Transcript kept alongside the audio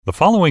The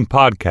following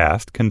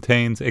podcast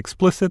contains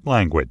explicit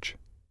language.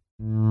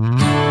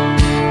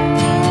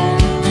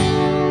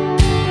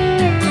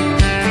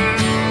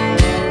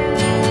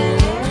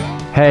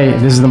 Hey,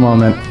 this is The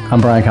Moment. I'm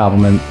Brian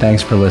Koppelman.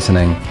 Thanks for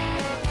listening.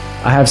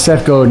 I have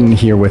Seth Godin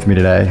here with me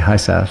today. Hi,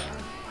 Seth.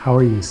 How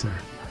are you, sir?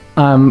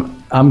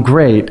 I'm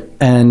great.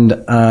 And,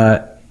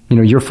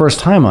 your first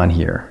time on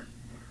here,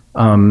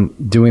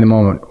 doing The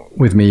Moment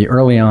with me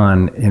early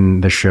on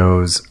in the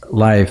show's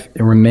life,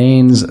 it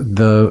remains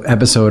the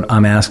episode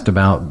I'm asked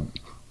about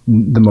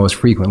the most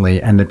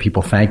frequently and that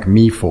people thank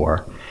me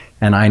for.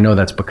 And I know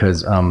that's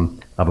because of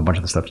a bunch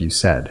of the stuff you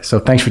said. So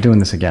thanks for doing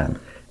this again.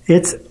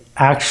 It's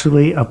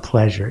actually a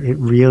pleasure. It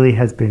really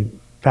has been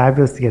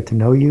fabulous to get to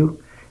know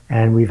you.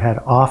 And we've had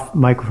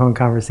off-microphone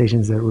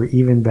conversations that were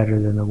even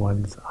better than the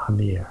ones on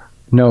the air.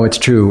 No, it's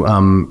true.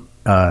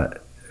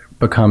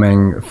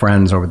 Becoming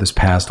friends over this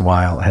past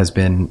while has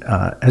been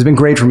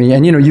great for me.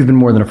 And, you've been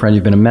more than a friend.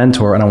 You've been a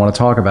mentor. And I want to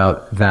talk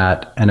about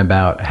that and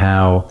about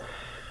how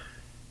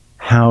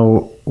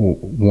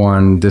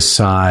one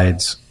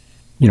decides,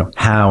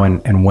 how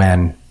and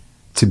when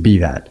to be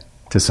that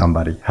to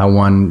somebody. How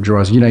one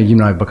draws, you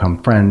and I have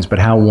become friends, but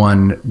how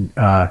one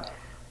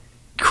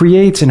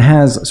creates and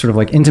has sort of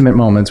like intimate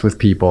moments with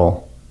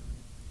people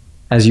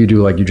as you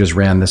do, like you just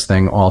ran this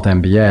thing, Alt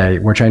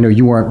MBA, which I know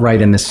you weren't right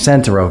in the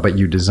center of, but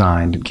you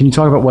designed. Can you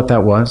talk about what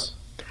that was?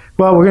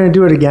 Well, we're going to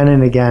do it again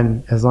and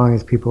again as long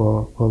as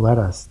people will let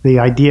us. The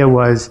idea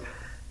was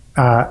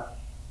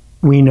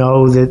we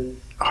know that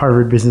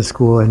Harvard Business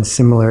School and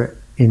similar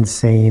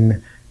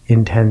insane,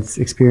 intense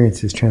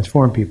experiences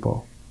transform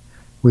people.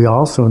 We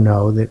also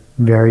know that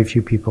very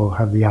few people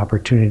have the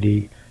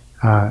opportunity,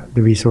 the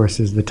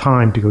resources, the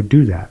time to go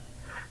do that.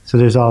 So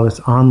there's all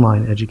this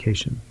online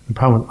education. The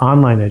problem with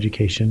online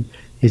education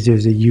is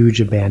there's a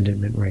huge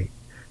abandonment rate.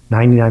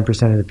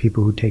 99% of the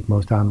people who take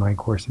most online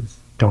courses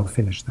don't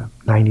finish them.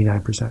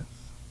 99%.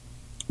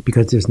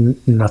 Because there's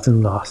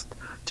nothing lost.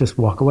 Just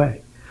walk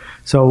away.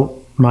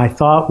 So my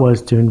thought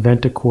was to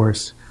invent a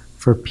course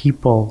for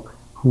people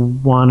who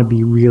want to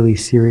be really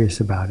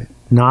serious about it.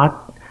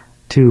 Not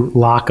to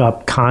lock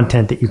up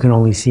content that you can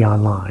only see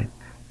online.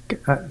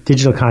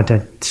 Digital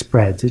content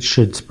spreads, it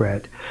should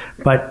spread,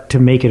 but to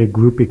make it a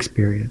group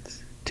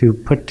experience, to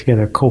put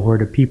together a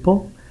cohort of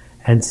people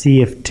and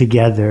see if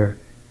together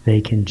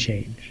they can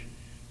change.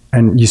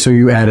 And so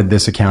you added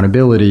this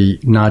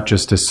accountability, not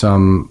just to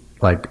some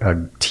like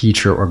a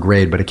teacher or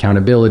grade, but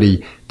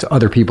accountability to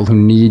other people who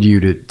need you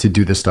to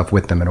do this stuff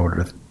with them in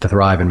order to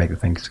thrive and make the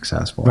thing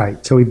successful.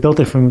 Right. So we built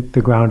it from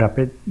the ground up.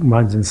 It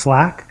runs in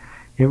Slack,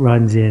 it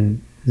runs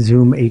in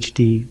Zoom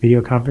HD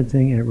video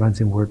conferencing, and it runs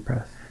in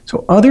WordPress.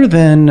 So other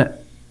than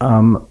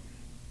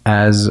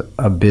as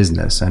a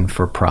business and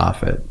for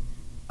profit,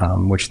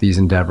 which these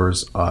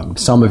endeavors,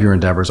 some of your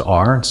endeavors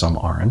are and some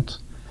aren't,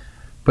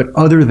 but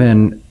other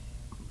than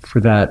for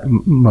that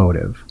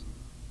motive,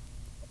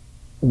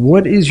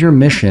 what is your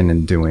mission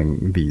in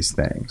doing these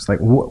things? Like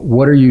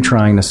what are you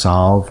trying to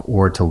solve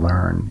or to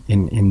learn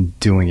in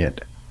doing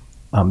it?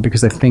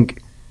 Because I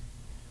think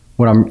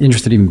what I'm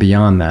interested even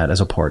beyond that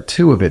as a part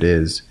two of it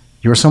is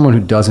you're someone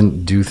who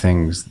doesn't do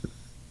things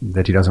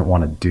that he doesn't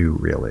want to do,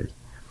 really.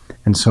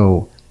 And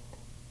so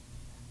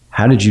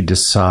how did you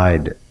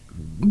decide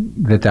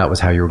that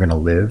was how you were going to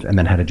live? And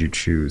then how did you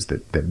choose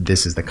that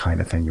this is the kind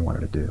of thing you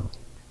wanted to do?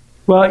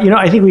 Well,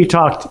 I think we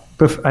talked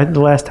the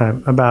last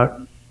time about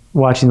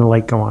watching the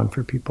light go on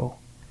for people.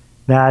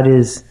 That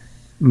is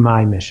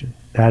my mission.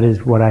 That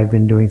is what I've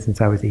been doing since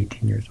I was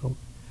 18 years old.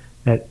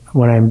 That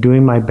when I'm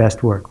doing my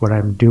best work, what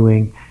I'm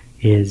doing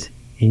is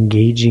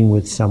engaging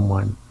with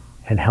someone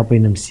and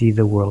helping them see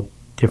the world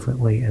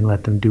differently and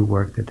let them do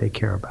work that they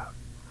care about.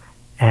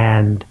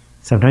 And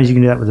sometimes you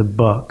can do that with a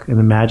book. And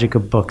the magic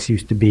of books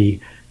used to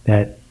be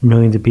that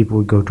millions of people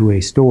would go to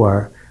a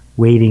store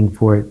waiting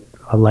for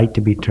a light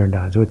to be turned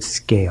on. So it's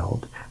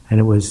scaled. And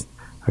it was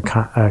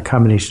a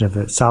combination of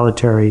a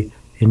solitary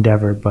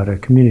endeavor, but a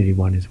community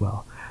one as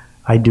well.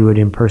 I do it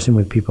in person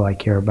with people I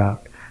care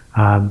about.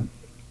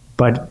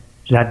 But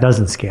that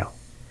doesn't scale.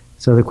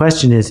 So the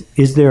question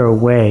is there a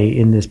way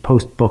in this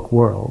post-book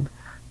world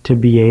to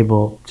be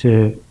able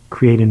to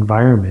create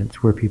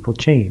environments where people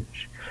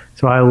change?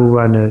 So I will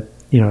run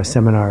a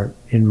seminar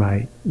in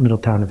my middle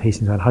town of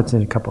Hastings-on-Hudson.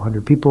 A couple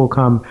hundred people will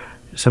come.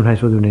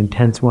 Sometimes we'll do an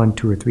intense one,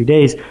 2 or 3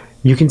 days.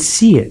 You can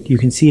see it. You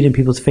can see it in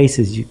people's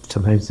faces.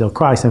 Sometimes they'll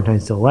cry.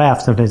 Sometimes they'll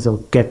laugh. Sometimes they'll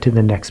get to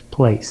the next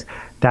place.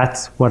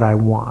 That's what I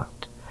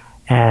want.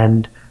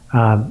 And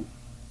I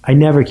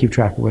never keep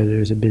track of whether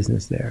there's a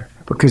business there.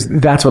 Because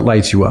that's what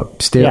lights you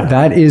up still. Yeah.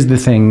 That is the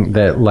thing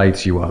that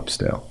lights you up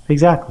still.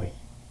 Exactly.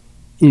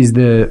 Is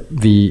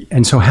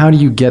and so how do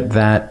you get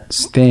that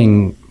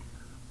thing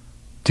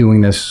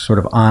doing this sort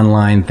of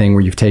online thing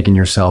where you've taken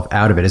yourself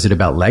out of it? Is it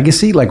about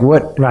legacy? Like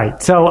what?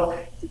 Right. So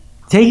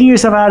taking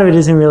yourself out of it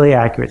isn't really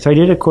accurate. So I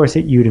did a course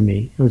at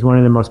Udemy. It was one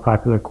of the most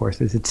popular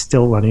courses. It's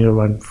still running. It'll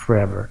run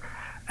forever.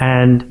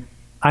 And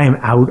I am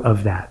out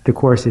of that. The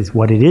course is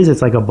what it is.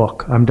 It's like a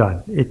book. I'm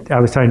done. I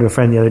was talking to a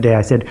friend the other day.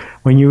 I said,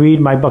 when you read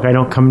my book, I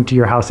don't come to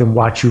your house and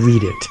watch you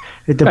read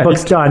it. The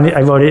book's done.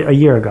 I wrote it a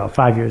year ago,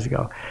 5 years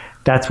ago.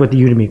 That's what the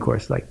Udemy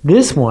course is like.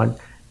 This one,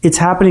 it's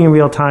happening in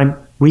real time.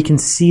 We can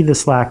see the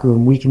Slack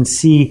room. We can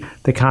see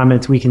the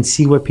comments. We can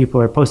see what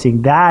people are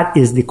posting. That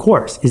is the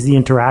course, is the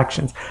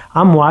interactions.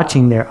 I'm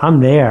watching there.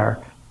 I'm there.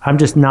 I'm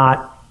just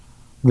not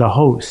the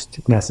host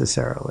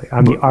necessarily.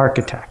 I'm the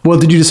architect. Well,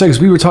 did you decide, because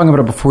we were talking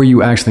about it before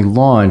you actually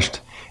launched,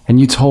 and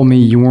you told me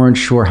you weren't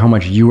sure how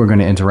much you were going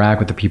to interact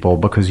with the people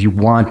because you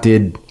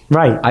wanted...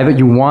 Right. I bet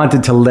you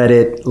wanted to let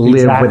it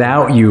live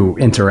without you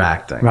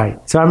interacting. Right.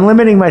 So I'm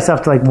limiting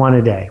myself to like one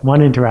a day,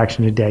 one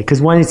interaction a day.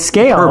 Because when it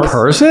scales... Per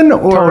person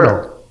or...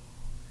 Total.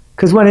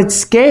 Because when it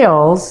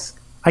scales,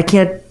 I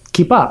can't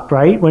keep up,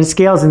 right? When it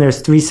scales and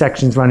there's 3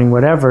 sections running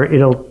whatever,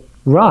 it'll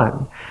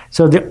run.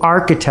 So the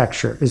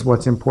architecture is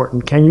what's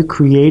important. Can you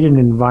create an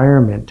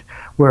environment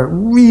where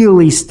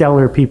really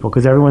stellar people,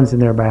 because everyone's in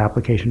there by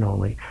application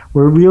only,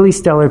 where really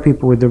stellar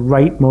people with the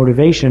right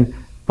motivation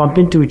bump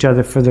into each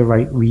other for the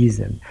right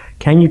reason?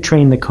 Can you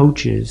train the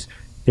coaches?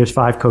 There's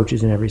 5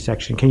 coaches in every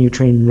section. Can you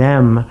train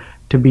them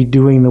to be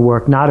doing the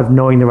work, not of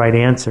knowing the right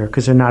answer,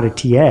 because they're not a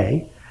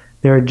TA.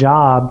 Their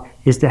job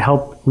is to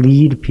help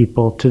lead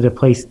people to the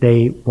place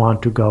they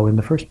want to go in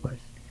the first place.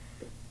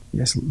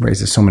 Yes,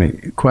 raises so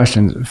many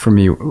questions for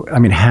me. I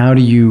mean, how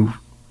do you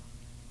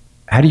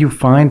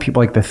find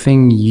people, like the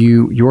thing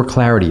your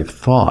clarity of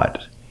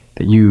thought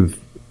that you've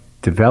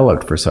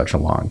developed for such a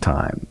long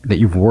time, that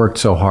you've worked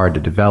so hard to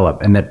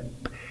develop, and that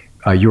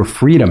your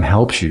freedom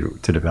helps you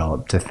to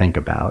develop, to think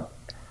about?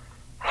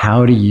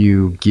 How do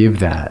you give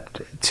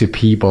that to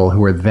people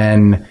who are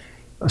then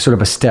sort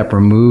of a step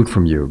removed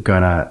from you,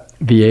 gonna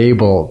be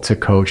able to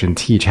coach and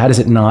teach? How does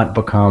it not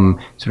become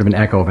sort of an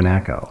echo of an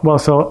echo? Well,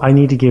 so I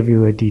need to give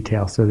you a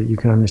detail so that you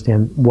can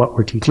understand what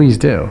we're teaching. Please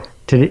do.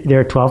 Today, there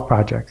are 12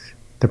 projects.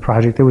 The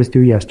project that was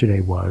due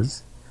yesterday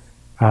was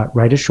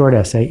write a short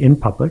essay in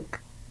public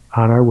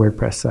on our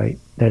WordPress site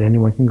that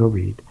anyone can go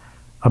read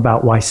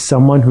about why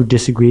someone who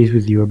disagrees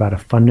with you about a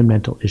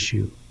fundamental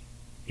issue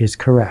is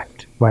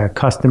correct, why a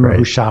customer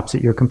who shops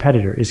at your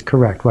competitor is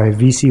correct, why a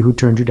VC who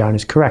turned you down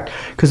is correct.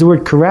 Because the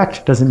word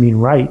correct doesn't mean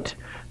right.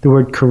 The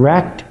word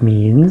correct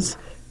means,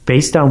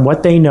 based on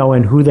what they know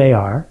and who they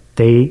are,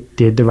 they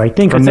did the right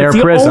thing. Because that's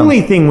the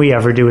only thing we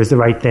ever do is the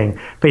right thing,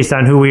 based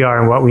on who we are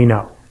and what we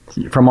know.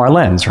 From our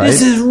lens, right?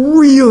 This is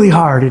really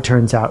hard, it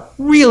turns out.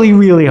 Really,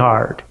 really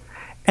hard.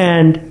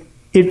 And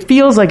it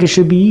feels like it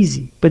should be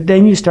easy. But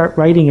then you start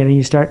writing it and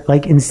you start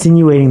like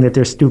insinuating that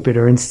they're stupid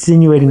or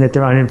insinuating that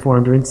they're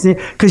uninformed, or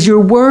because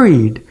you're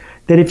worried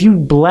that if you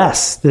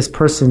bless this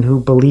person who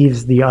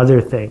believes the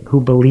other thing,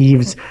 who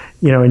believes,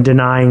 in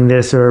denying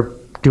this or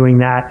doing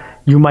that,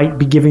 you might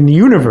be giving the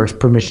universe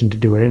permission to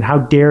do it. And how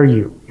dare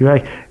you? You're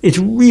like, it's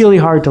really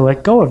hard to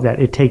let go of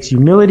that. It takes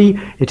humility,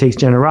 it takes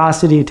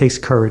generosity, it takes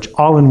courage,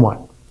 all in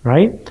one,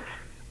 right?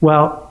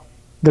 Well,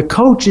 the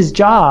coach's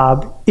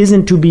job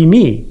isn't to be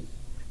me.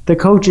 The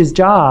coach's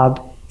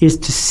job is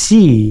to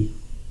see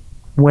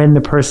when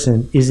the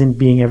person isn't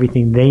being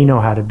everything they know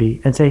how to be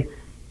and say,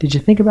 did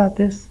you think about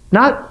this?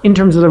 Not in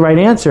terms of the right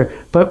answer,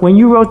 but when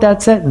you wrote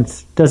that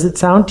sentence, does it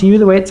sound to you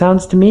the way it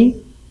sounds to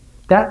me?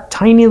 That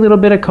tiny little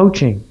bit of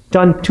coaching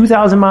done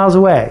 2,000 miles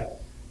away,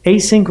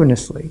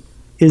 asynchronously,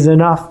 is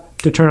enough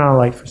to turn on a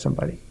light for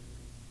somebody.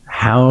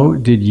 How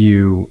did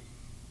you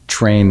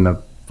train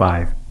the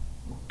 5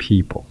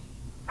 people?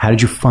 How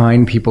did you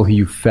find people who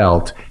you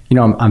felt,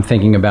 I'm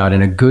thinking about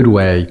in a good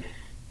way,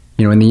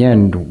 in the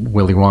end,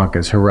 Willy Wonka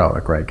is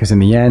heroic, right? Because in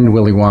the end,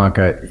 Willy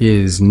Wonka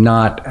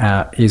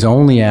is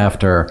only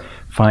after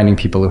finding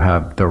people who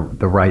have the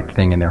right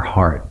thing in their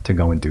heart to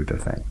go and do the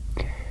thing.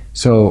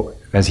 So,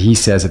 as he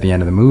says at the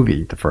end of the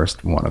movie, the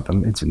first one of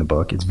them, it's in the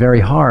book, it's very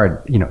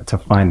hard, to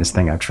find this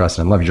thing I've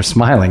trusted and loved. You're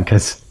smiling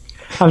because...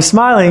 I'm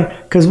smiling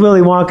because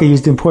Willy Wonka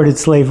used imported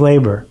slave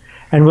labor.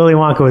 And Willy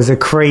Wonka was a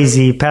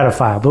crazy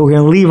pedophile. But we're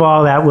going to leave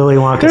all that Willy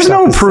Wonka There's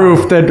stuff no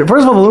proof that...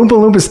 First of all, the Oompa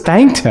Loompas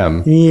thanked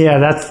him. Yeah,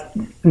 that's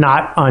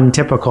not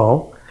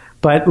untypical.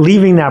 But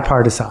leaving that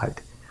part aside,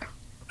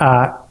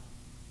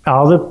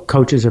 all the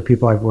coaches are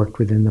people I've worked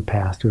with in the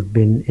past who have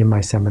been in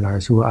my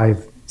seminars, who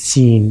I've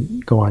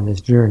seen go on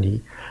this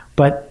journey.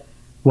 But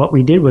what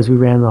we did was we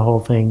ran the whole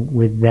thing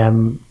with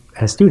them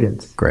as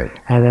students. Great.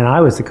 And then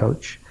I was the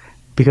coach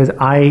because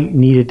I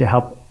needed to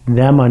help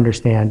them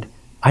understand,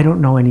 I don't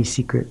know any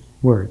secret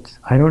words.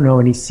 I don't know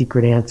any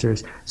secret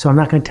answers. So I'm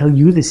not going to tell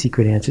you the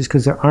secret answers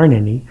because there aren't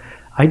any.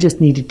 I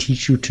just need to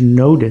teach you to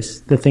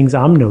notice the things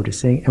I'm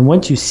noticing. And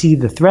once you see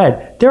the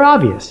thread, they're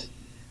obvious,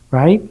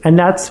 right? And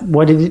that's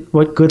what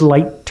good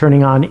light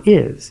turning on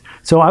is.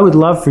 So I would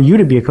love for you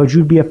to be a coach.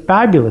 You'd be a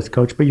fabulous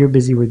coach, but you're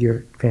busy with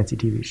your fancy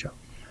TV show.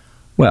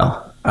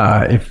 Well,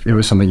 if it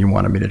was something you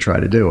wanted me to try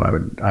to do, I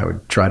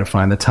would try to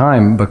find the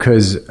time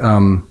because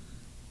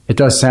it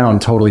does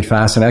sound totally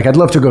fascinating. I'd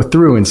love to go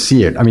through and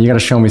see it. I mean, you got to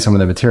show me some of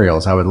the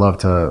materials. I would love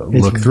to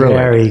look through it. It's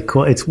very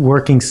cool. It's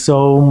working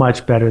so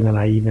much better than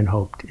I even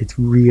hoped. It's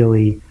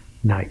really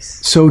nice.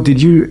 So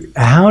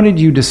how did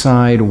you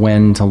decide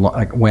when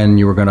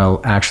you were going to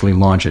actually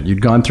launch it?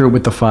 You'd gone through it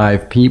with the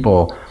 5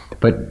 people,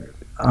 but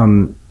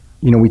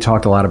we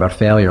talked a lot about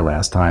failure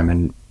last time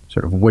and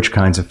sort of which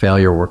kinds of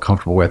failure we're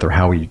comfortable with or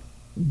how we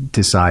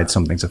decide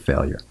something's a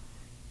failure.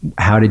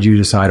 How did you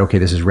decide, okay,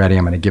 this is ready,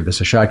 I'm going to give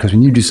this a shot? Because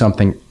when you do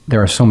something,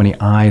 there are so many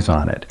eyes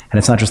on it. And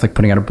it's not just like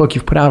putting out a book.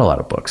 You've put out a lot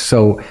of books.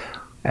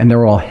 And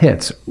they're all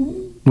hits.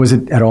 Was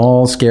it at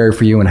all scary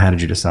for you, and how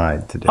did you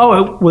decide to do it?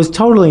 Oh, it was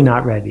totally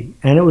not ready.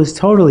 And it was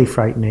totally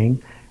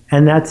frightening.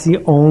 And that's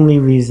the only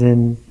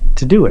reason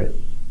to do it.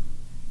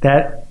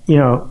 That,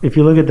 if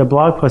you look at the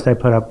blog post I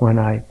put up when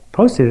I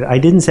posted it, I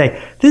didn't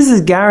say, this is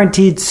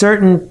guaranteed,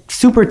 certain,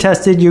 super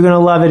tested, you're going to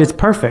love it, it's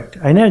perfect.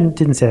 I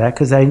didn't say that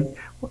because I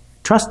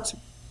trust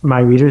my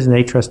readers and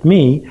they trust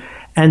me.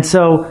 And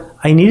so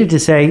I needed to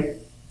say,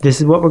 this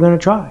is what we're going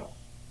to try.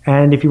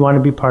 And if you want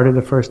to be part of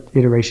the first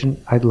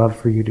iteration, I'd love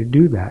for you to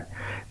do that.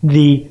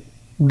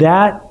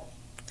 That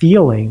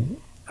feeling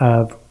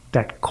of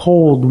that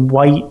cold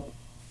white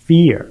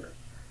fear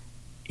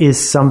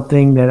is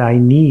something that I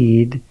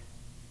need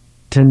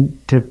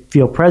to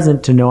feel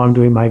present, to know I'm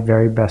doing my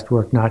very best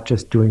work, not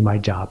just doing my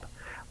job.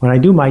 When I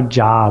do my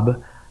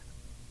job,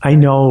 I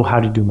know how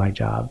to do my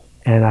job.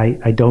 And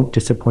I don't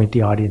disappoint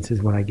the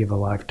audiences when I give a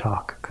live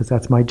talk, because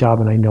that's my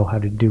job and I know how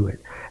to do it.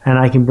 And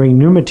I can bring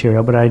new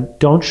material, but I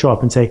don't show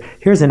up and say,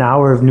 here's an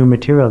hour of new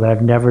material that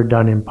I've never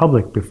done in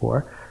public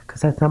before,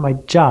 because that's not my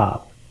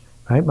job,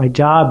 right? My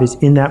job is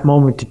in that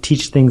moment to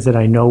teach things that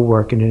I know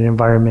work in an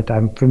environment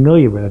I'm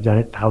familiar with. I've done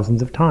it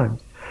thousands of times.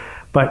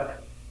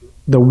 But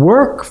the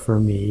work for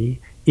me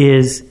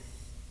is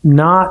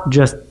not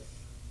just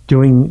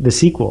doing the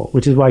sequel,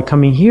 which is why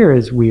coming here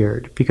is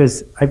weird,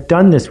 because I've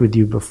done this with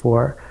you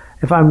before.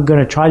 If I'm going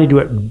to try to do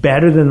it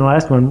better than the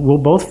last one, we'll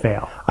both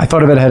fail. I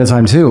thought of it ahead of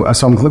time too,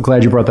 so I'm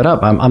glad you brought that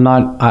up.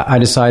 I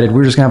decided we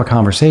were just going to have a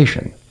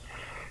conversation.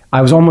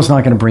 I was almost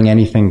not going to bring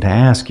anything to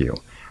ask you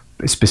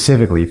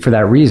specifically for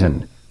that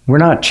reason. We're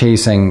not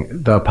chasing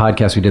the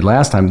podcast we did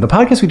last time. The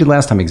podcast we did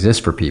last time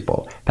exists for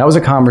people. That was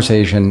a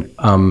conversation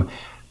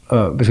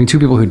between 2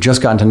 people who'd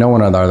just gotten to know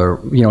one another,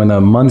 in the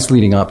months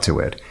leading up to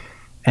it.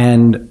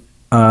 And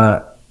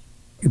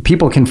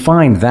people can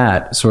find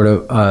that sort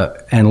of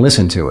and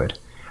listen to it.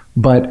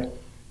 But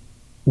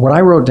what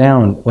I wrote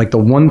down, like the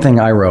one thing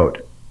I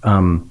wrote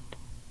and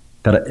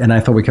I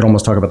thought we could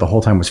almost talk about the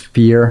whole time, was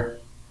fear.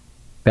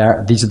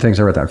 These are the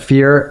things I wrote down: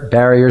 fear,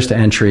 barriers to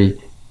entry,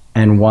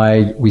 and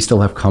why we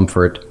still have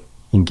comfort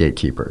in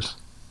gatekeepers.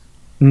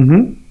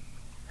 Mm-hmm.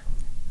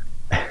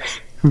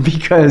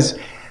 Because,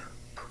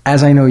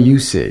 as I know you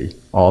see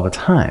all the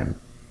time,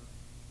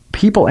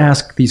 people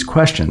ask these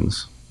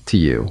questions to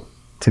you,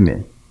 to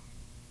me.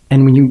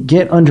 And when you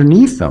get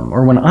underneath them,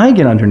 or when I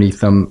get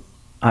underneath them,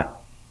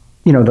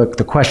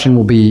 the question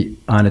will be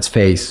on its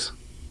face: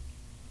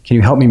 can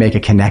you help me make a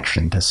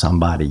connection to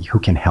somebody who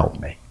can help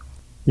me?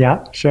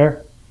 Yeah,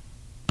 sure.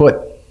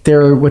 But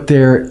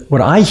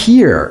what I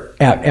hear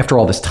after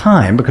all this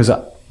time, because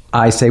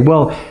I say,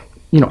 well,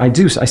 I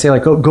say,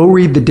 like, go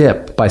read The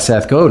Dip by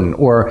Seth Godin,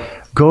 or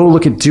go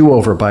look at Do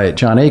Over by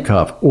John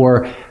Acuff,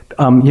 or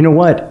you know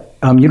what?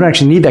 You don't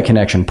actually need that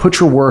connection. Put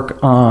your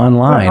work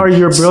online. Or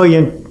your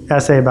brilliant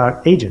essay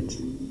about agents.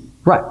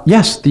 Right.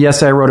 Yes, the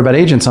essay I wrote about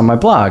agents on my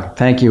blog.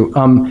 Thank you.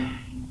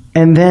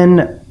 And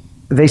then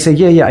they say,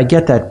 yeah, I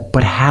get that,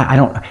 but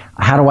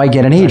how do I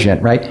get an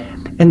agent, right?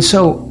 And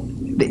so,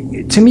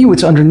 to me,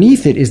 what's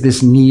underneath it is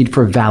this need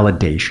for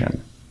validation.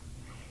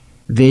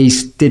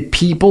 Did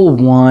people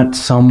want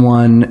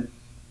someone?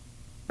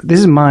 This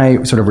is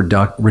my sort of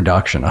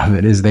reduction of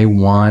it: is they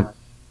want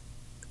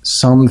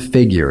some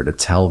figure to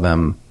tell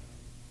them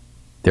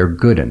they're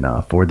good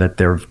enough, or that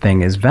their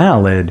thing is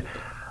valid,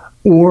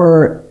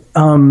 or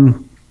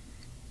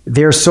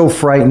they're so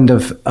frightened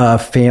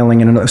of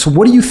failing in another. So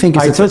what do you think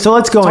is... Right, so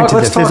let's go into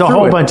this. There's a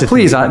whole bunch of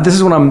things. Please, this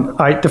is what I'm... All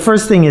right, the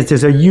first thing is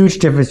there's a huge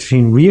difference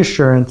between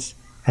reassurance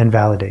and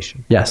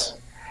validation. Yes.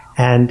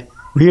 And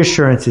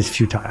reassurance is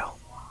futile,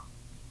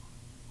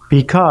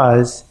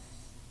 because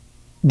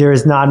there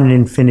is not an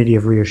infinity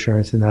of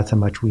reassurance, and that's how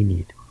much we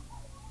need.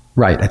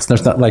 Right.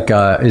 There's not like,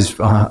 is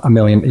 $1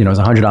 million, is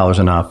 $100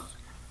 enough?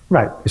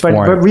 Right.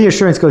 But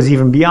reassurance goes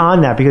even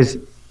beyond that, because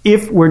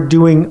if we're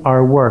doing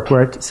our work,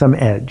 we're at some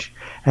edge.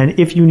 And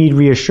if you need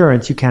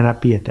reassurance, you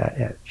cannot be at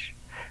that edge.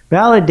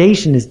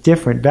 Validation is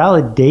different.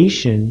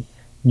 Validation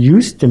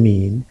used to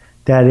mean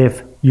that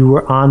if you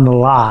were on the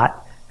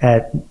lot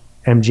at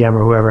MGM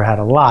or whoever had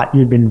a lot,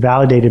 you'd been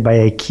validated by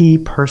a key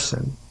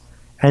person.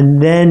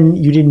 And then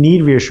you didn't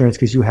need reassurance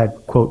because you had,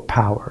 quote,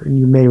 power. And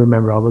you may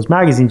remember all those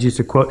magazines used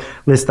to, quote,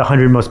 list the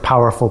 100 most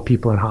powerful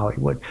people in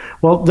Hollywood.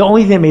 Well, the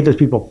only thing that made those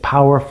people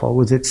powerful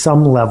was at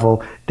some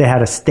level they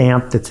had a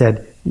stamp that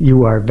said,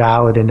 you are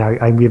valid and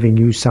I'm giving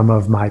you some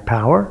of my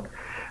power.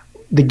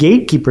 The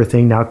gatekeeper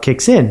thing now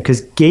kicks in,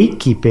 because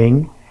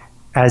gatekeeping,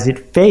 as it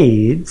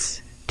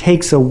fades,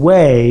 takes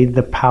away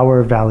the power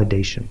of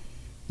validation.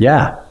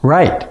 Yeah,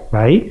 right.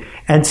 Right?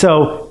 And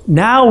so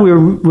now we're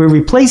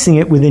replacing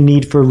it with a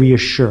need for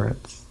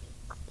reassurance.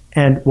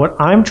 And what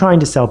I'm trying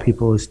to sell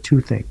people is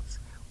two things.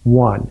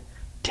 One,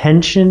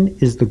 tension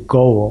is the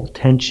goal.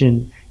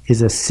 Tension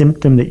is a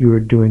symptom that you are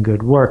doing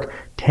good work.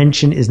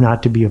 Tension is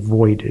not to be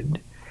avoided.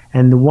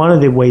 And one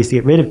of the ways to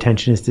get rid of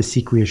tension is to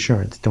seek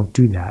reassurance. Don't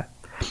do that.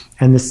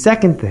 And the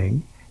second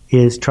thing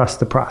is trust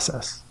the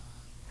process.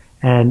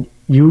 And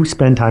you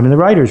spend time in the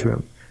writer's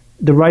room.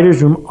 The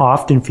writer's room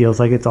often feels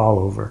like it's all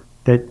over,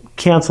 that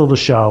cancel the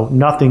show,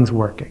 nothing's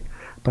working.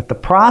 But the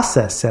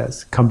process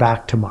says, come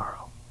back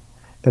tomorrow.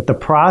 That the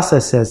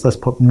process says, let's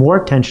put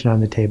more tension on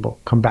the table,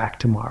 come back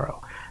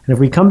tomorrow. And if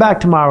we come back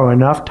tomorrow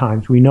enough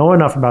times, we know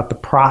enough about the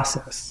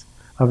process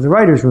of the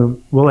writer's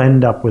room, we'll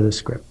end up with a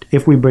script.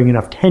 If we bring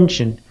enough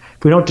tension,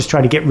 if we don't just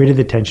try to get rid of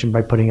the tension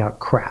by putting out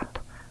crap,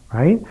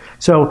 right?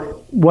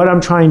 So what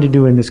I'm trying to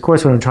do in this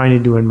course, what I'm trying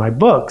to do in my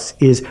books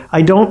is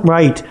I don't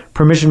write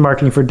Permission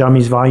Marketing for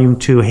Dummies Volume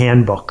 2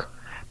 handbook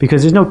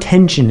because there's no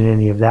tension in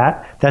any of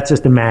that. That's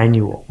just a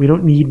manual. We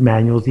don't need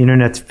manuals. The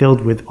internet's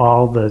filled with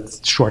all the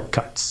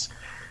shortcuts.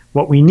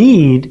 What we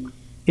need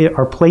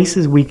are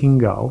places we can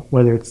go,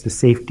 whether it's the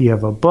safety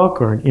of a book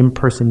or an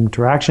in-person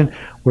interaction,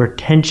 where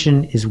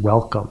tension is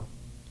welcome.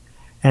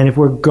 And if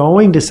we're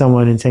going to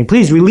someone and saying,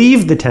 please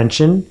relieve the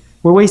tension,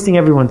 we're wasting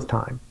everyone's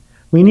time.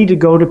 We need to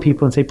go to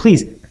people and say,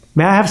 please,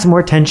 may I have some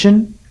more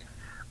tension?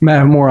 May I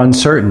have more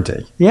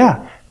uncertainty?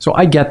 Yeah. So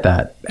I get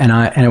that.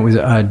 And it was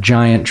a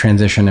giant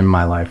transition in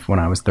my life when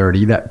I was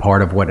 30. That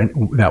part of what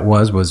that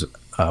was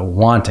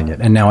wanting it.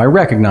 And now I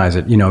recognize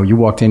it. You know, you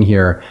walked in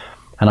here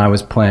and I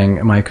was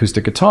playing my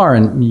acoustic guitar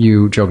and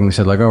you jokingly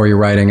said like, oh, are you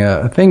writing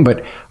a thing?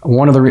 But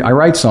I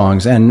write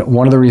songs, and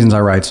one of the reasons I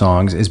write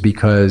songs is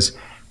because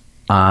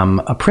I'm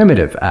a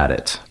primitive at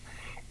it.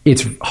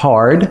 It's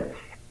hard.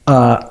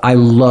 I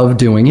love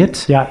doing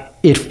it. Yeah.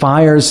 It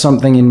fires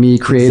something in me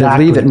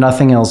creatively that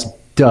nothing else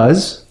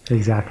does.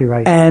 Exactly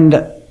right.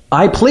 And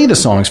I play the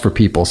songs for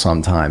people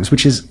sometimes,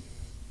 which is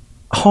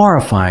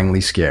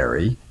horrifyingly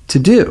scary to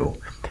do.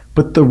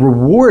 But the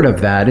reward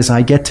of that is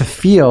I get to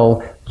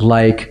feel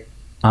like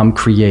I'm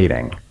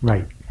creating.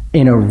 Right.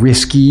 In a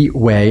risky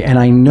way, and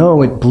I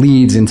know it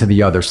bleeds into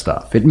the other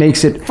stuff. It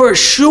makes it... For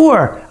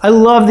sure. I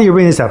love that you're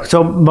bringing this up.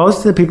 So most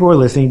of the people who are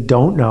listening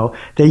don't know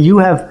that you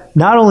have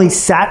not only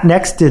sat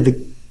next to the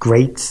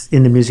greats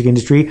in the music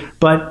industry,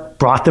 but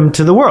brought them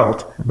to the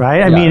world,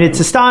 right? I mean, it's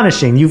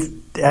astonishing.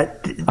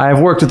 I have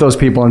worked with those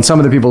people, and some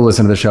of the people who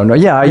listen to the show know,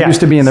 I used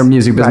to be in the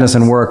music business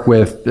and work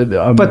with...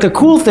 but the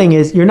cool thing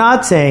is, you're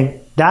not saying,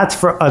 that's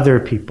for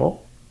other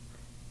people.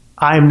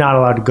 I'm not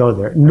allowed to go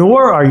there.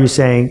 Nor are you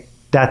saying...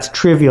 that's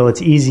trivial,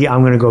 it's easy,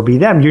 I'm going to go be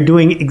them. You're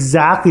doing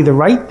exactly the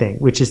right thing,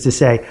 which is to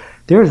say,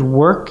 there's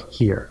work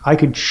here. I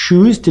could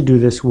choose to do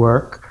this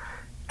work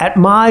at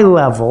my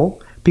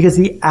level because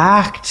the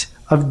act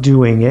of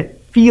doing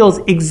it feels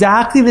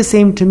exactly the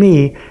same to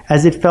me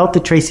as it felt to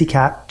Tracy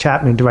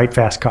Chapman to write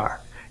Fast Car.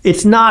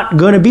 It's not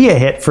going to be a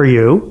hit for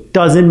you.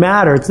 Doesn't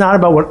matter. It's not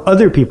about what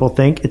other people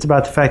think. It's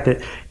about the fact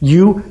that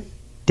you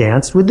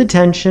danced with the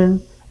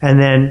tension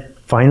and then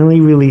finally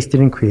released it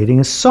in creating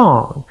a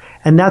song.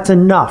 And that's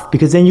enough,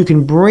 because then you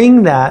can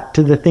bring that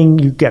to the thing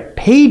you get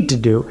paid to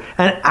do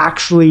and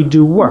actually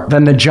do work.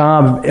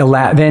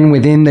 Then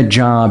within the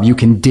job, you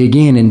can dig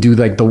in and do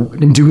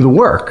the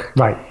work.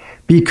 Right.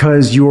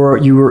 Because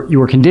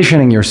you're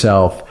conditioning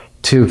yourself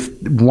to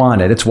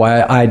want it. It's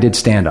why I did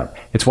stand up.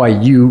 It's why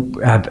you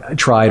have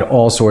tried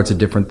all sorts of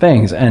different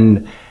things.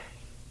 And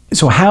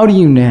so how do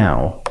you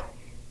now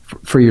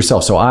for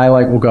yourself? So I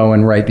will go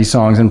and write these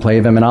songs and play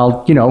them, and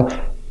I'll, you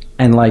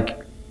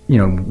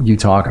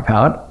talk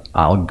about,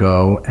 I'll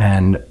go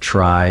and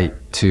try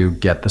to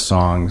get the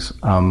songs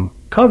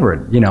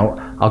covered.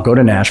 I'll go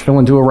to Nashville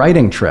and do a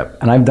writing trip,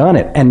 and I've done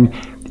it. And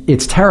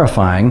it's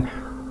terrifying.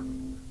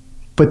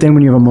 But then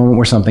when you have a moment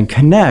where something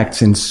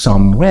connects in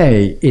some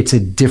way, it's a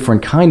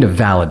different kind of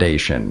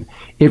validation.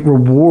 It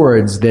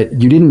rewards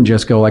that you didn't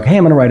just go like, hey,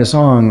 I'm going to write a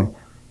song.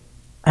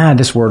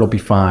 This word will be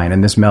fine.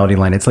 And this melody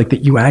line. It's like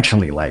that you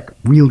actually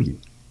really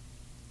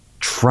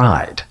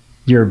tried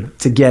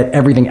to get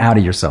everything out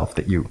of yourself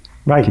that you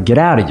could get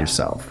out of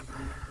yourself.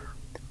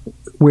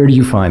 Where do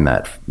you find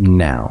that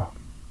now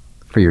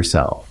for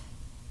yourself?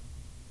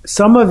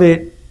 Some of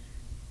it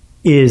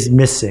is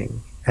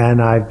missing,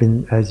 and I've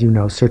been, as you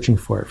know, searching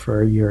for it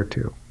for a year or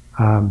two.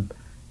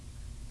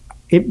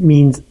 It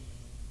means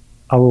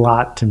a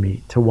lot to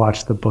me to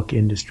watch the book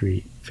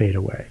industry fade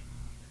away.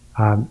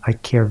 I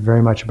care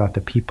very much about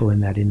the people in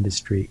that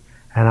industry,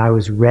 and I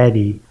was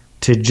ready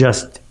to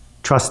just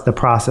trust the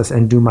process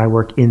and do my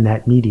work in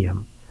that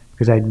medium,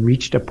 because I'd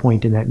reached a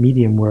point in that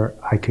medium where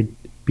I could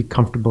be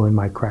comfortable in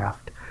my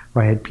craft,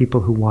 where I had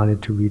people who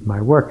wanted to read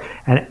my work.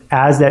 And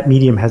as that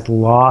medium has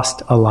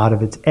lost a lot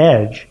of its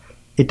edge,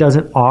 it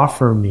doesn't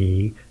offer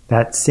me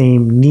that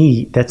same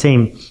need, that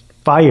same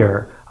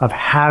fire of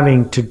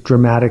having to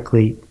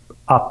dramatically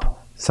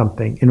up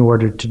something in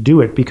order to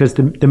do it, because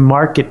the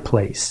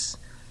marketplace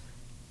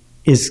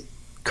is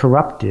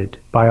corrupted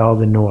by all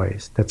the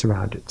noise that's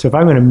around it. So if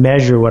I'm going to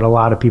measure what a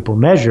lot of people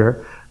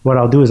measure, what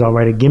I'll do is I'll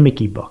write a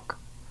gimmicky book.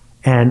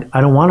 And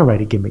I don't want to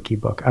write a gimmicky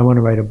book. I want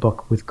to write a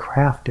book with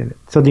craft in it.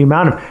 So the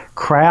amount of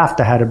craft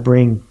I had to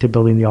bring to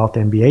building the Alt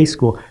MBA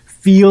school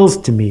feels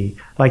to me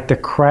like the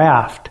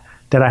craft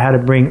that I had to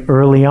bring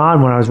early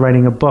on when I was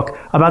writing a book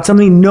about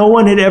something no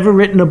one had ever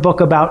written a book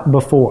about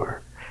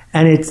before.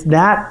 And it's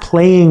that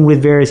playing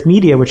with various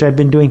media, which I've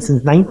been doing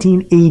since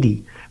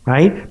 1980,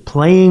 right?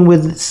 Playing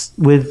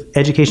with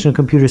educational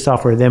computer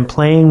software, then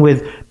playing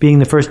with being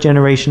the first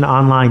generation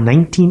online.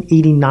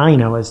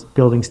 1989, I was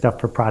building stuff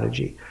for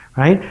Prodigy,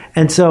 right?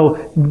 And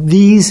so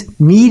these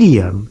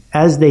medium,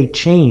 as they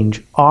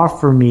change,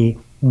 offer me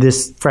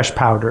this fresh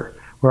powder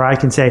where I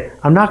can say,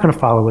 I'm not going to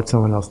follow what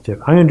someone else did.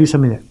 I'm going to do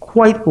something that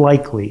quite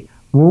likely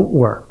won't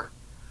work,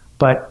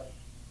 but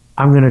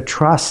I'm going to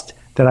trust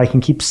that I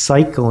can keep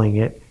cycling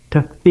it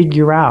to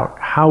figure out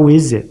how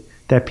is it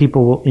that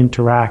people will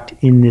interact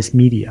in this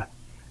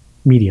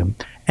medium.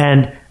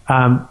 And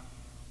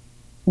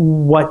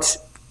what's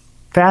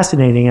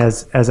fascinating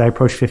as I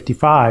approach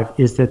 55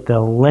 is that the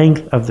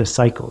length of the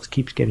cycles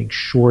keeps getting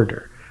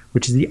shorter,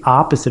 which is the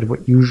opposite of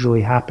what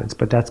usually happens,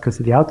 but that's because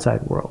of the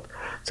outside world.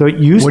 So it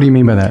used. What do you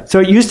mean by that? So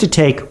it used to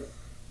take,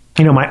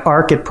 my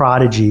arc at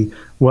Prodigy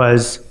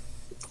was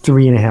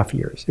 3.5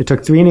 years. It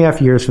took 3.5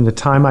 years from the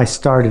time I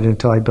started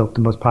until I built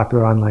the most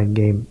popular online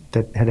game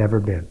that had ever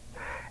been.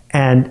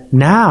 And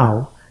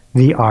now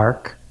the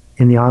arc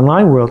in the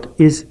online world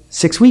is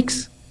 6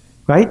 weeks,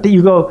 right? That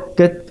you go,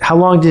 how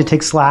long did it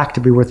take Slack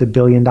to be worth $1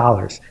 billion?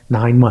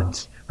 9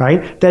 months,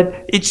 right?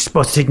 That it's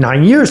supposed to take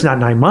 9 years, not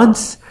 9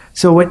 months.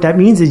 So what that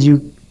means is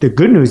the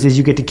good news is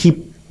you get to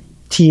keep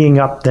teeing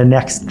up the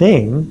next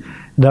thing.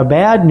 The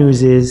bad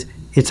news is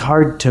it's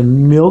hard to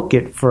milk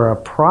it for a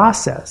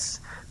process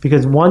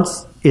because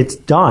once it's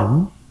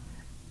done,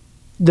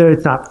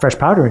 it's not fresh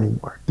powder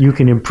anymore. You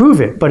can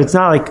improve it, but it's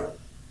not like,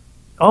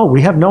 oh,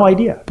 we have no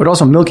idea. But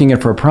also milking it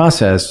for a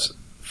process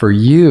for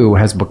you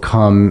has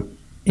become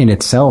in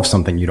itself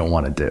something you don't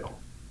want to do.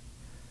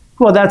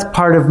 Well, that's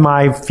part of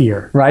my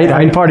fear. Right? I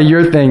mean, part of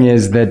your thing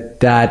is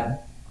that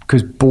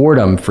because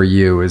boredom for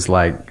you is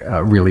like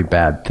a really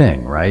bad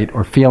thing, right?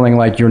 Or feeling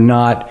like you're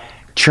not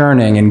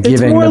churning and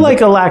giving. It's more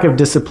like a lack of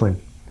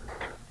discipline,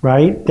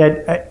 right?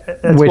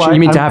 That's which you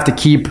mean to have to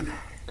keep.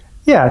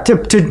 Yeah,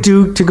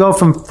 to go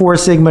from 4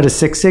 Sigma to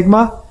 6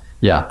 Sigma.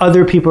 Yeah.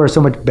 Other people are so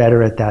much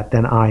better at that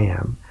than I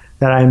am,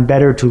 that I'm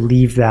better to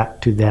leave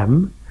that to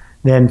them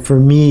than for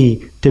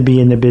me to be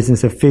in the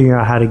business of figuring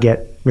out how to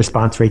get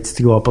response rates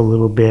to go up a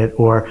little bit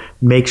or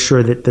make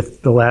sure that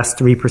the last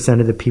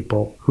 3% of the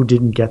people who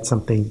didn't get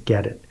something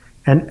get it.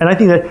 And I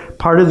think that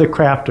part of the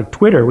craft of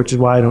Twitter, which is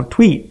why I don't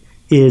tweet,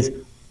 is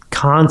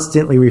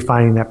constantly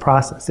refining that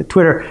process. That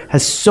Twitter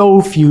has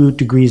so few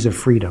degrees of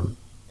freedom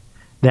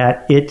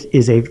that it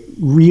is a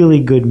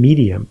really good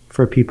medium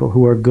for people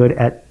who are good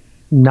at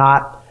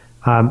not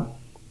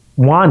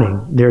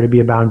wanting there to be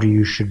a boundary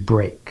you should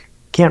break.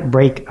 Can't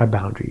break a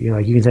boundary.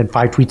 You can send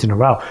 5 tweets in a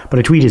row, but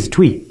a tweet is a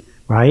tweet,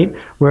 right?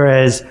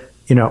 Whereas,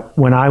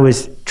 when I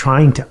was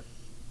trying to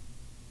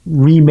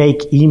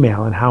remake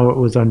email and how it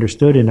was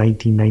understood in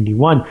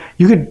 1991,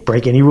 you could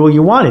break any rule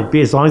you wanted,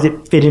 as long as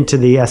it fit into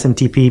the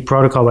SMTP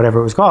protocol, whatever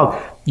it was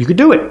called, you could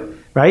do it,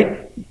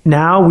 right?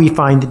 Now we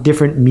find that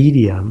different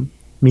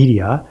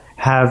media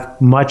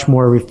have much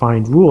more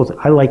refined rules.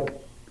 I like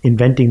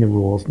inventing the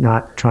rules,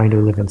 not trying to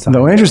live inside.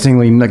 Though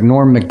interestingly,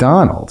 Norm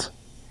Macdonald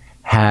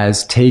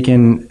has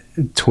taken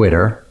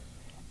Twitter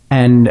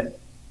and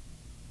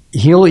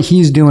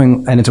he's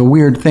doing, and it's a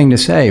weird thing to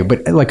say,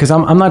 but because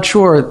I'm not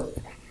sure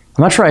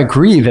I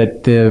agree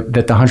that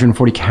the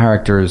 140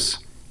 characters,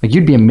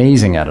 you'd be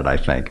amazing at it. I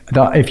think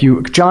I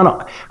asked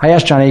John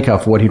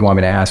Acuff what he'd want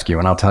me to ask you,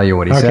 and I'll tell you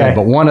what he said.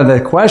 But one of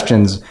the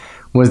questions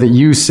was that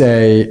you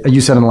said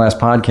in the last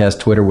podcast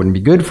Twitter wouldn't be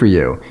good for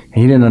you, and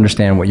he didn't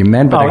understand what you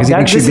meant by that because he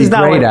thinks you'd be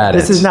great at it.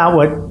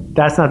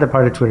 That's not the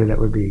part of Twitter that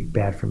would be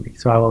bad for me.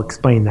 So I will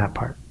explain that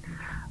part.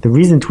 The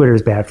reason Twitter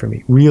is bad for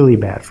me, really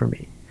bad for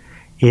me,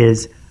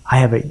 is I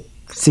have a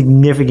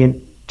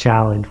significant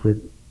challenge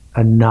with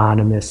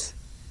anonymous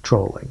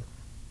trolling.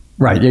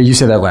 Right. Yeah, you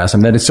said that last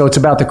time.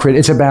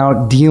 It's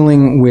about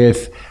dealing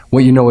with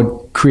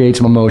what creates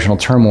some emotional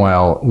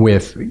turmoil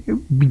with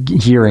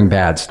hearing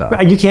bad stuff.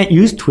 You can't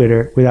use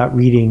Twitter without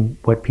reading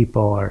what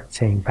people are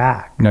saying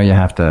back. No, you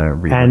have to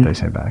read what they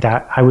say back.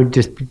 That I would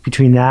just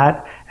between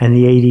that and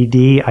the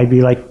ADD, I'd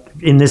be like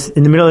in the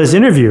middle of this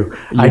interview,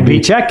 I'd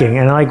be checking,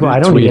 and I'm like, well, I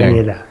don't need any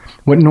of that.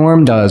 What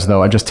Norm does,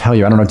 though, I just tell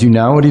you, I don't know. Do you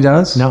know what he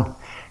does? No.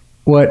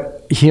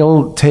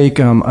 He'll take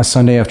a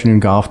Sunday afternoon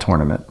golf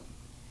tournament,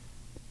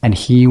 and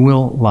he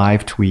will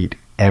live tweet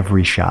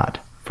every shot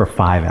for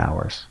 5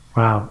 hours.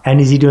 Wow. And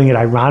is he doing it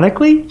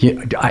ironically?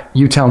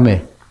 You tell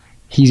me.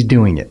 He's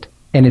doing it.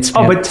 And it's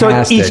fantastic.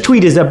 But so each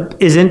tweet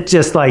isn't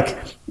just like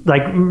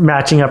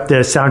matching up the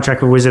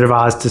soundtrack of Wizard of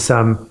Oz to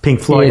some Pink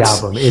Floyd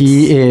album.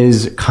 He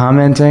is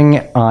commenting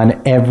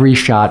on every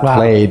shot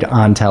played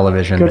on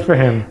television. Good for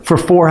him. For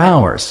 4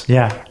 hours.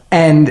 Yeah.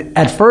 And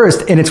at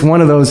first, and it's one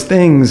of those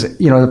things,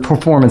 the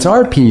performance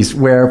art piece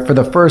where for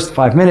the first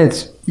 5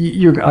 minutes,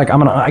 you're like,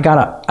 I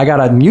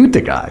gotta mute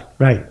the guy.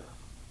 Right.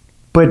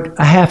 But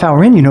a half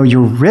hour in,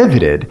 you're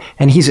riveted,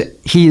 and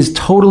he is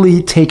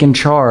totally taken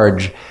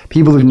charge.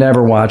 People who've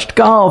never watched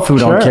golf, who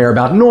don't care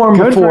about Norm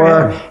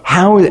before,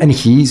 and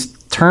he's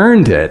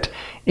turned it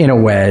in a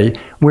way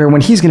where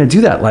when he's going to do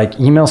that, like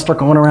emails start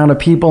going around to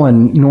people,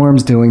 and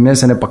Norm's doing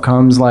this, and it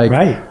becomes like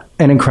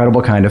an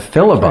incredible kind of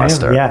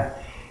filibuster. Yeah,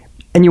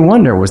 and you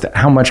wonder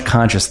how much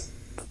conscious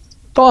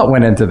thought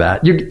went into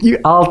that.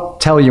 I'll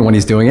tell you when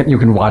he's doing it. You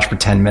can watch for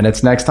 10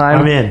 minutes next time.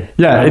 I'm in.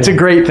 Yeah, it's a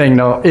great thing.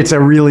 No, it's a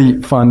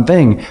really fun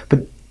thing. But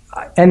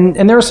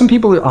and there are some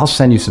people. I'll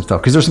send you some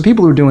stuff because there's some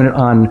people who are doing it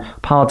on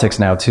politics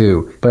now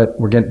too. But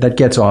that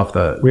gets off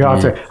the. We're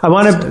off there. I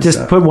want to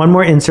just put one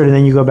more insert and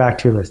then you go back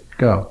to your list.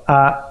 Go.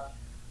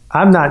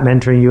 I'm not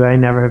mentoring you. I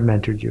never have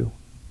mentored you.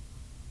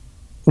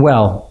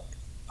 Well,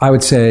 I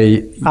would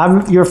say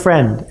I'm your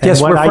friend. And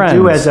yes, what we're friends. I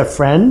do as a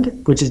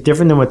friend, which is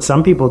different than what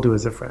some people do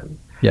as a friend.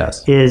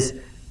 Yes. Is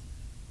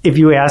if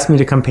you ask me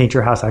to come paint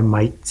your house, I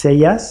might say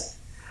yes.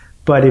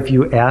 But if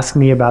you ask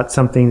me about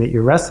something that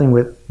you're wrestling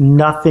with,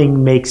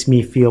 nothing makes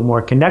me feel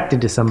more connected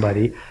to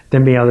somebody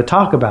than being able to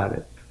talk about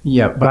it.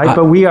 Yeah.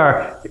 But we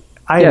are...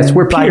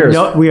 we're peers.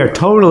 We are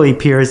totally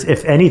peers.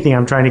 If anything,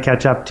 I'm trying to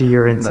catch up to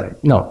your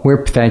insight. No,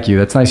 thank you.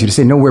 That's nice of you to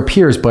say. No, we're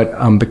peers.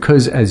 But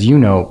because, as you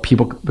know,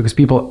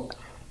 people...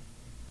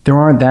 There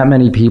aren't that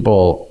many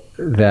people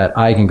that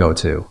I can go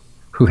to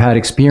who've had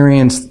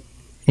experience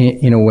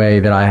in a way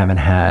that I haven't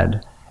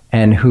had,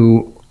 and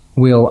who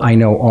will, I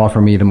know,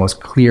 offer me the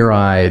most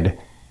clear-eyed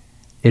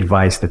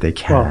advice that they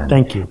can. Well,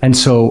 thank you. And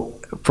so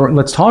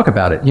let's talk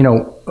about it.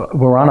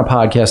 We're on a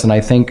podcast, and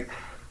I think,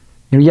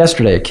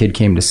 yesterday a kid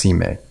came to see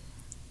me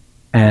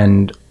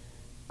and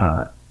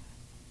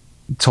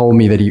told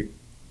me that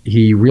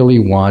he really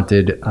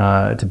wanted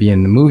to be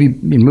in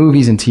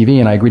movies and TV,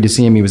 and I agreed to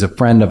see him. He was a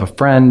friend of a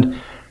friend.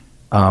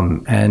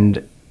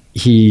 And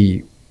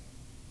he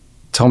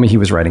told me he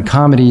was writing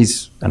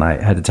comedies, and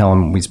I had to tell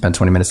him we spent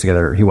 20 minutes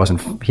together. He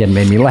hadn't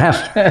made me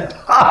laugh.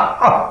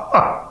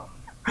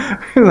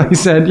 I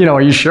said,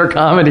 are you sure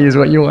comedy is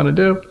what you want to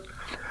do?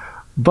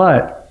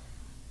 But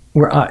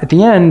at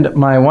the end,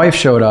 my wife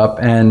showed up,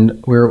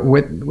 and we're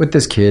with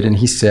this kid, and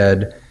he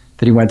said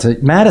that he went to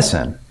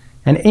Madison.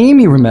 And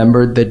Amy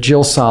remembered that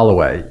Jill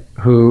Soloway,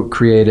 who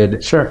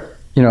created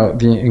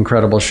the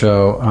incredible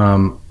show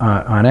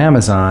on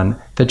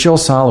Amazon, that Jill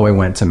Soloway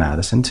went to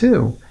Madison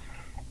too.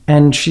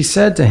 And she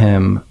said to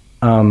him,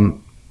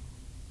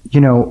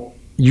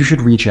 you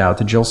should reach out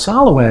to Jill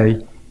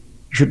Soloway.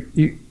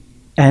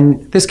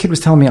 And this kid was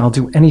telling me, I'll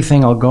do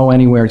anything, I'll go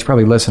anywhere. He's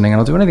probably listening, and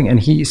I'll do anything. And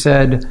he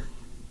said,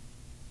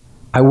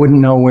 I wouldn't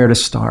know where to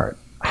start.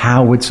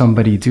 How would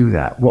somebody do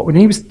that?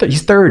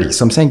 He's 30,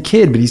 so I'm saying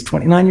kid, but he's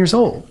 29 years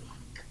old.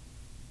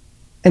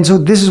 And so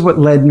this is what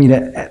led me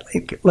to,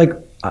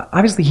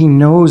 obviously he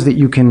knows that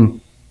you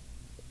can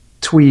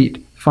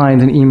tweet,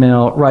 find an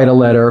email, write a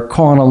letter,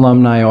 call an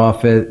alumni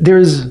office.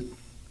 There's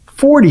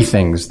 40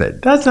 things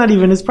That's not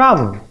even his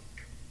problem.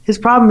 His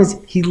problem is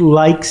he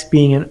likes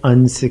being an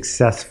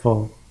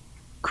unsuccessful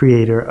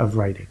creator of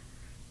writing.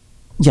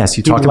 Yes,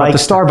 you talked about the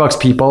Starbucks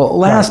people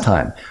last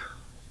time.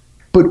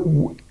 But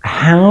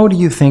how do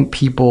you think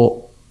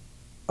people,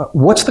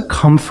 what's the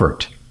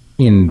comfort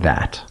in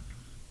that?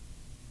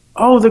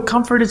 Oh, the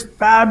comfort is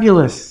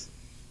fabulous.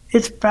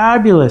 It's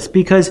fabulous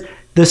because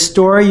the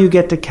story you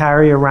get to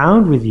carry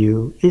around with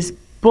you is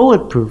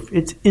bulletproof.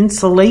 It's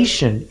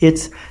insulation.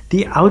 It's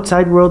the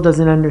outside world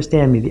doesn't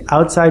understand me. The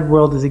outside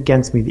world is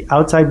against me. The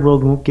outside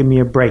world won't give me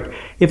a break.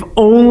 If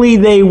only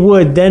they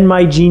would, then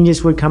my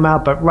genius would come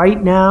out. But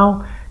right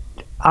now,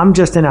 I'm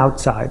just an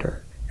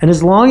outsider. And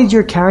as long as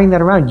you're carrying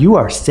that around, you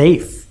are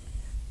safe.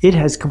 It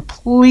has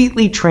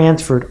completely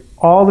transferred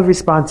all the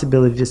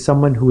responsibility to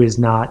someone who is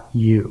not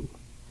you.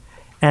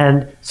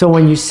 And so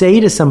when you say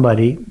to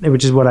somebody,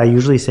 which is what I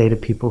usually say to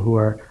people who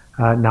are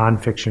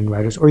nonfiction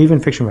writers or even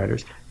fiction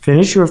writers,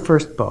 finish your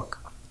first book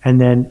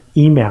and then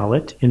email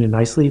it in a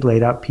nicely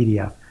laid out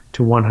PDF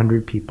to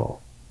 100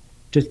 people.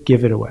 Just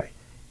give it away.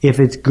 If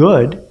it's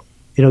good,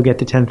 it'll get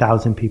to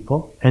 10,000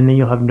 people, and then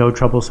you'll have no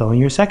trouble selling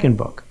your second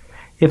book.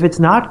 If it's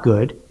not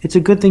good, it's a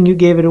good thing you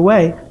gave it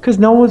away because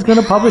no one's going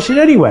to publish it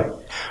anyway.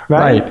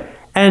 Right?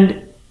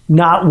 And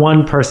not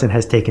one person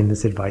has taken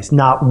this advice.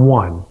 Not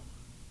one.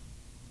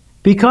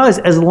 Because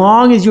as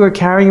long as you are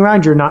carrying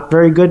around your not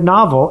very good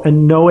novel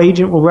and no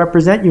agent will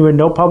represent you and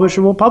no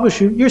publisher will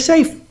publish you, you're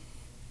safe.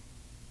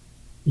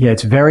 Yeah,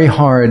 it's very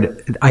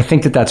hard. I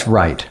think that's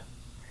right.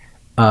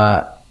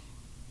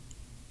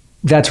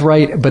 That's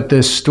right, but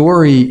the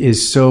story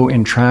is so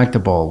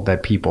intractable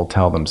that people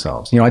tell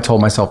themselves. I told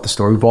myself the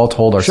story. We've all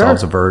told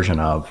ourselves a version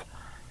of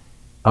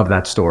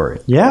that story.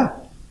 Yeah.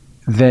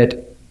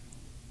 That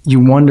you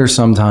wonder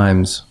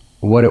sometimes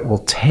what it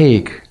will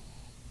take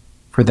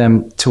for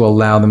them to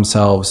allow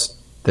themselves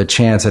the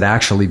chance at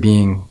actually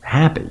being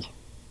happy.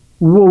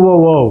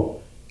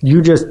 Whoa.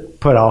 You just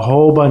put a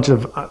whole bunch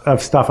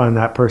of stuff on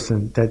that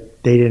person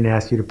that they didn't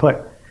ask you to put.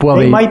 Well,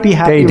 they might be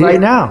happy right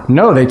now.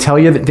 No, they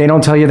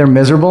don't tell you they're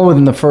miserable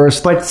within the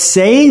first... But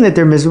saying that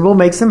they're miserable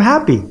makes them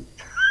happy.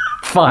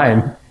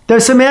 Fine. The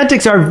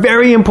semantics are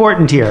very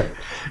important here.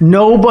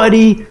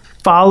 Nobody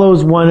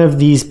follows one of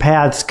these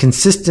paths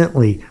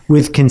consistently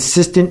with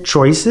consistent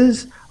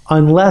choices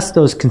unless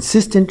those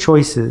consistent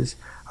choices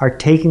are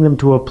taking them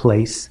to a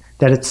place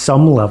that at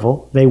some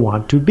level they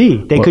want to be.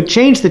 They could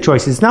change the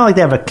choices. It's not like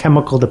they have a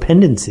chemical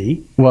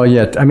dependency. Well,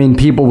 yeah. I mean,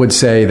 people would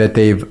say that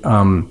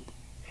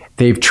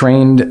they've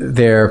trained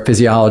their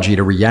physiology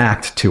to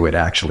react to it,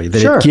 actually. That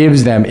Sure. It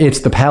gives them,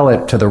 it's the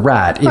pellet to the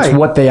rat. It's Right.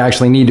 what they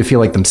actually need to feel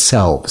like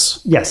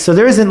themselves. Yes, so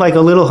there isn't like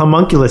a little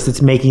homunculus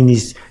that's making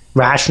these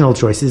rational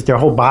choices. Their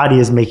whole body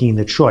is making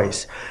the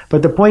choice.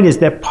 But the point is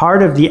that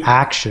part of the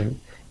action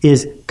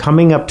is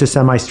coming up to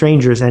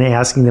semi-strangers and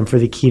asking them for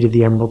the key to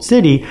the Emerald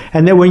City.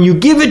 And then when you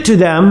give it to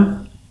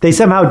them, they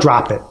somehow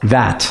drop it.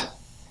 That.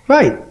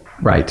 Right.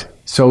 Right.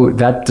 So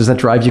does that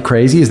drive you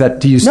crazy?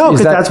 No,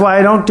 because that's why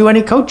I don't do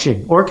any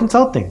coaching or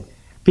consulting.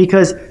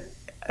 Because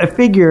I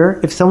figure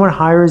if someone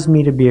hires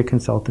me to be a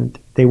consultant,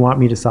 they want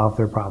me to solve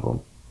their problem.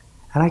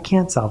 And I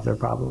can't solve their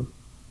problem.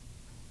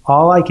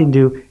 All I can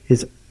do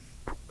is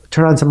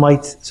turn on some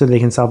lights so they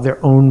can solve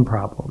their own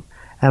problem.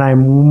 And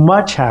I'm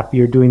much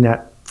happier doing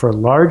that for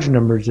large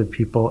numbers of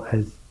people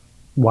as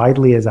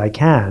widely as I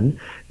can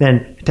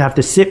than to have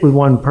to sit with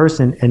one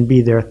person and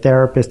be their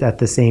therapist at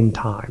the same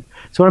time.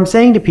 So what I'm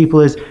saying to people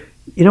is,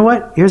 you know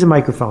what? Here's a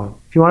microphone.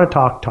 If you want to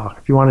talk, talk.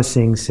 If you want to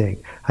sing,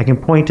 sing. I can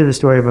point to the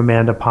story of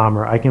Amanda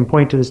Palmer. I can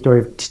point to the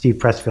story of Steve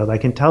Pressfield. I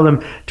can tell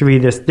them to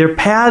read this. Their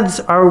paths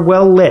are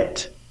well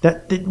lit.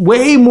 That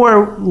way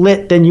more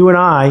lit than you and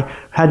I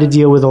had to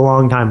deal with a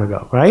long time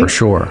ago, right? For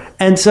sure.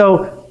 And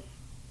so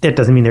it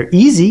doesn't mean they're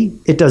easy.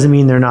 It doesn't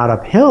mean they're not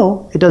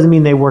uphill. It doesn't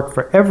mean they work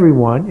for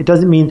everyone. It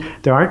doesn't mean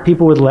there aren't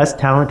people with less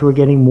talent who are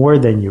getting more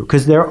than you,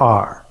 because there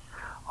are.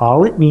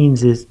 All it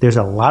means is there's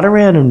a lot of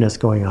randomness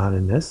going on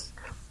in this.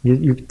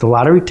 The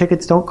lottery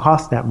tickets don't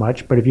cost that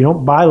much, but if you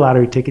don't buy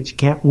lottery tickets, you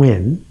can't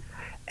win.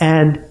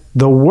 And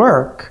the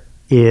work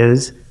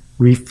is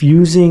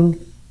refusing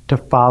to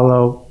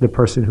follow the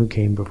person who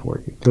came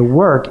before you. The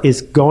work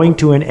is going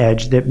to an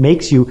edge that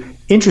makes you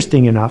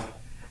interesting enough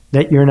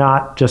that you're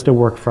not just a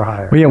work for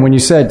hire. Well, yeah, when you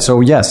said,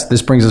 so yes,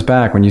 this brings us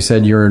back. When you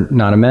said you're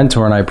not a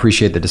mentor, and I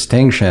appreciate the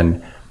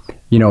distinction,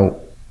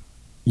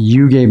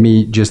 you gave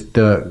me just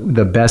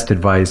the best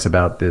advice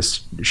about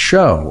this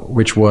show,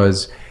 which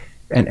was,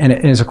 and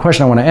it's a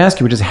question I want to ask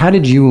you, which is, how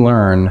did you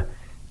learn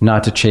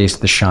not to chase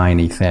the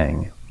shiny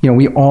thing?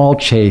 We all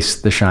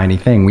chase the shiny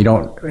thing. We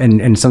don't,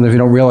 and sometimes we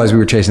don't realize we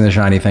were chasing the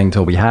shiny thing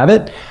until we have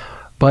it.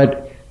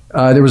 But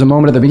there was a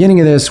moment at the beginning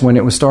of this when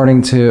I was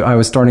starting to,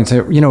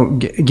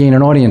 gain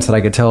an audience that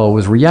I could tell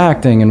was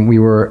reacting, and we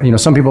were,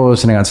 some people are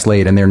listening on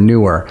Slate and they're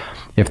newer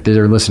if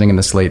they're listening in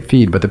the Slate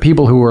feed, but the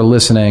people who are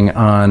listening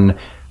on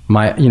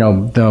my,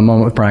 the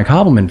Moment with Brian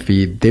Koppelman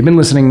feed, they've been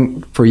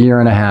listening for a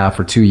year and a half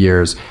or 2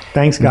 years.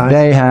 Thanks, guys.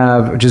 They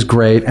have, which is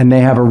great, and we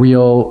have a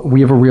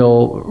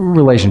real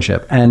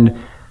relationship. And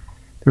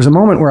there was a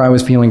moment where I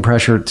was feeling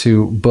pressure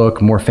to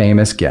book more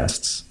famous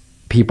guests.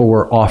 People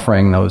were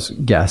offering those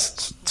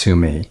guests to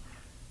me,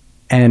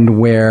 and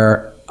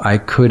where I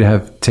could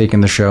have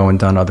taken the show and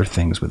done other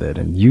things with it.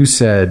 And you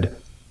said,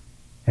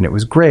 and it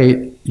was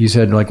great, you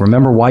said,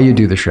 remember why you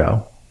do the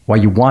show, why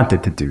you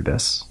wanted to do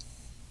this.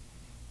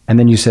 And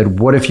then you said,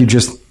 what if you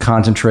just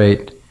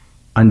concentrate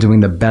on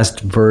doing the best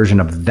version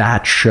of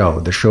that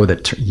show, the show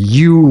that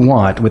you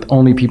want, with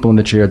only people in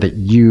the chair that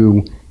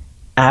you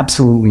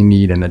absolutely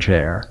need in the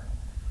chair.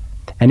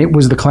 And it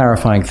was the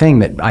clarifying thing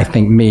that I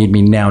think made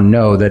me now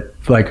know that,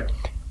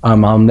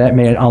 I'll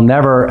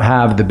never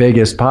have the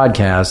biggest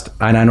podcast,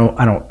 and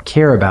I don't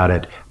care about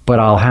it, but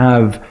I'll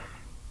have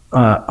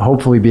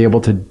hopefully be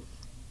able to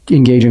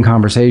engage in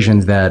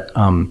conversations that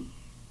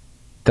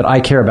I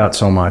care about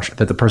so much,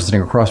 that the person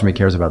sitting across from me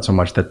cares about so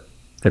much,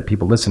 that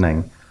people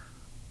listening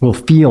will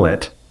feel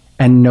it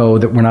and know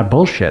that we're not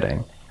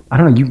bullshitting. I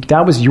don't know.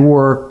 That was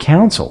your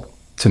counsel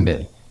to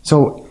me.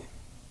 So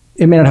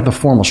it may not have the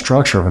formal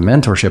structure of a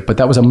mentorship, but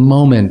that was a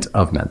moment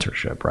of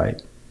mentorship,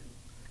 right?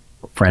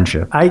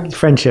 Friendship.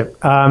 Friendship.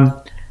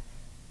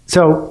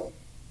 So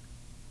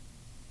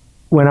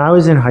when I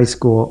was in high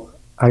school,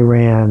 I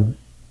ran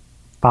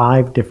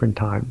 5 different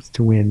times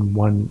to win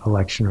one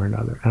election or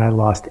another, and I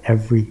lost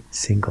every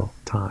single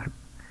time.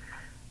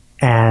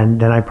 And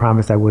then I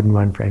promised I wouldn't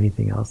run for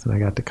anything else, and I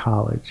got to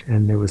college,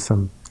 and there was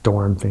some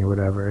storm thing or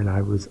whatever, and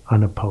I was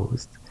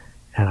unopposed,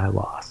 and I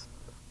lost.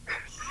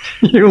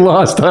 You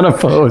lost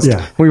unopposed.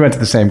 Yeah. We went to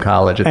the same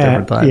college at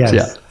different times.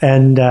 Yes.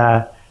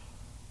 Yeah.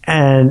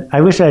 And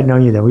I wish I had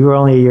known you then. We were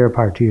only a year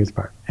apart, 2 years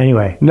apart.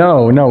 Anyway.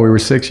 No, we were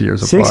 6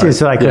 years apart. 6 years,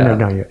 so I couldn't have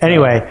known you.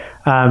 Anyway,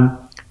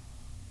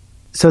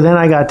 so then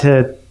I got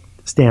to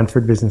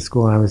Stanford Business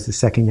School, and I was the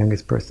second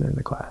youngest person in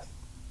the class.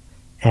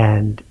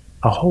 And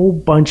a whole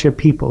bunch of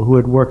people who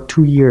had worked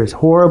 2 years,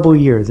 horrible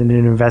years, in an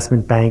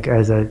investment bank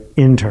as an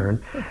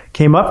intern,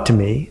 came up to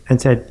me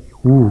and said,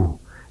 "Ooh,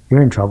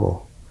 you're in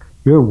trouble.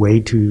 You're way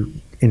too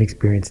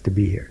inexperienced to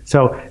be here."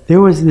 So there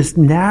was this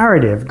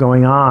narrative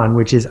going on,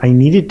 which is I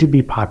needed to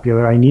be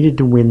popular. I needed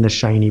to win the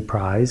shiny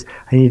prize.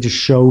 I needed to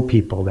show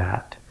people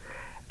that.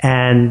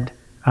 And,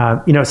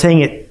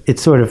 saying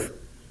it's sort of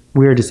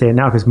weird to say it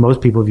now because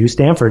most people view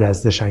Stanford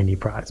as the shiny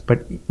prize,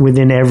 but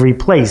within every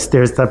place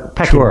there's the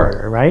pecking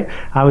order, right?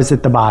 I was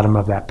at the bottom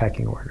of that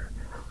pecking order.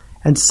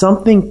 And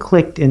something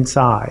clicked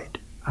inside.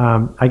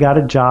 I got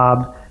a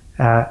job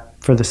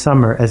for the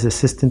summer as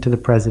assistant to the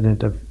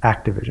president of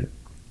Activision,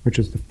 which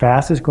was the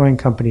fastest growing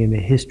company in the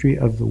history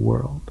of the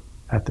world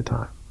at the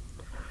time.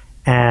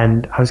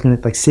 And I was going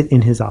to sit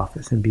in his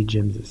office and be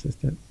Jim's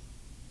assistant.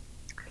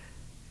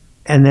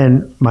 And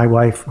then my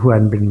wife, who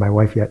hadn't been my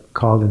wife yet,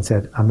 called and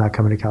said, I'm not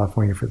coming to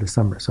California for the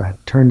summer. So I had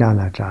to turn down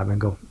that job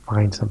and go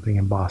find something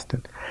in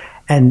Boston.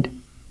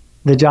 And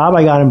the job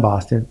I got in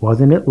Boston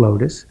wasn't at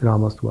Lotus. It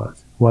almost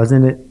was.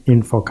 Wasn't at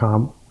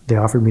Infocom. They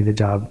offered me the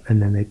job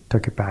and then they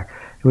took it back.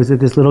 It was at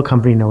this little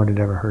company no one had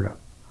ever heard of.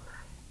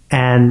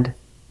 And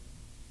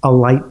a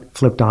light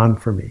flipped on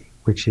for me,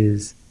 which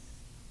is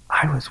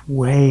I was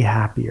way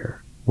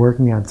happier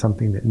working on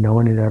something that no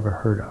one had ever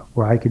heard of,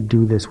 where I could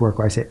do this work,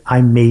 where I say,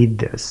 I made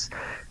this,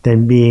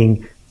 than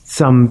being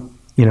some,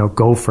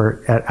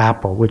 gopher at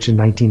Apple, which in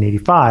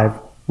 1985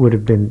 would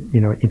have been,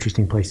 an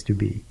interesting place to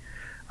be.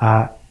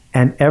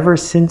 And ever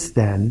since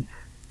then,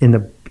 in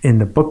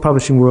the book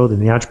publishing world, in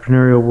the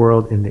entrepreneurial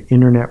world, in the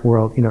internet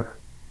world,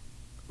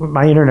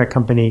 my internet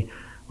company,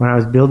 when I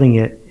was building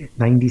it,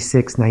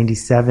 96,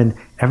 97,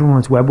 everyone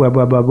was web.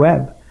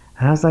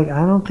 And I was like,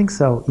 I don't think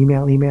so.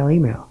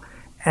 Email.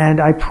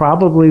 And I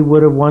probably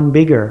would have won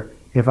bigger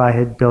if I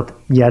had built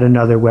yet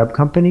another web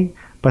company.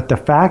 But the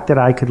fact that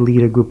I could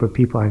lead a group of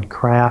people and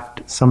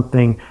craft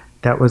something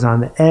that was on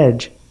the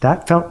edge,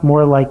 that felt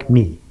more like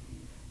me.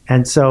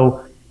 And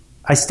so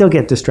I still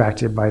get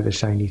distracted by the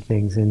shiny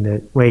things in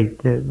the way,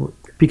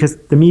 because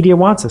the media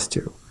wants us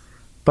to.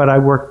 But I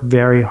work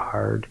very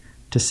hard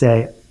to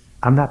say,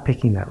 I'm not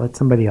picking that. Let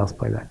somebody else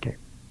play that game.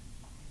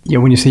 Yeah,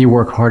 when you say you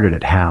work hard at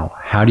it,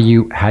 how do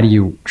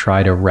you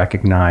try to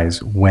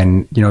recognize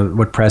when,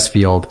 what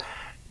Pressfield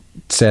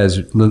says,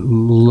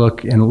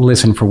 look and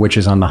listen for which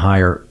is on the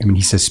higher,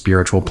 he says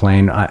spiritual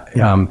plane,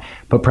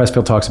 but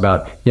Pressfield talks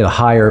about the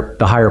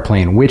higher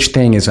plane, which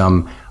thing is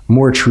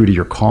more true to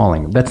your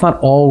calling. That's not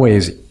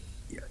always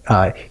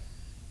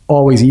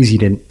easy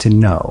to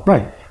know.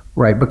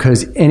 Right,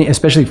 because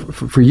especially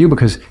for you,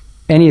 because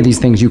any of these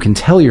things you can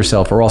tell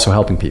yourself are also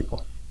helping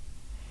people.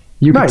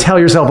 You can tell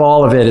yourself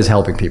all of it is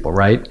helping people,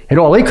 right? It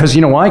all is, because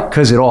you know why?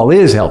 Because it all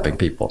is helping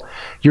people.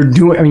 You're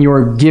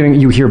giving,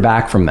 you hear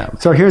back from them.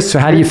 So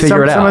how do you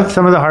figure it out?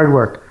 Some of the hard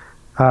work.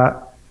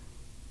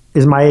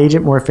 Is my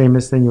agent more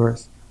famous than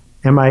yours?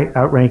 Am I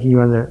outranking you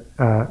on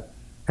the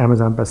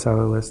Amazon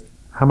bestseller list?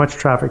 How much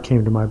traffic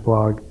came to my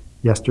blog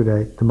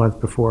yesterday, the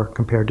month before,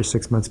 compared to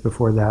 6 months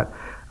before that?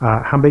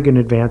 How big an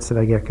advance did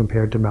I get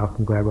compared to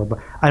Malcolm Gladwell? But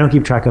I don't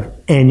keep track of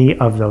any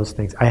of those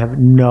things. I have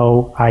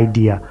no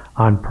idea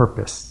on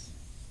purpose.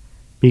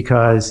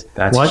 Because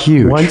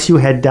huge. Once you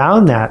head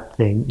down that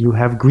thing, you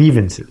have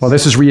grievances. Well,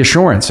 this is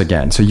reassurance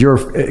again. So you're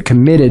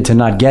committed to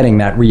not getting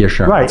that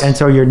reassurance. Right. And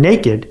so you're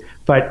naked,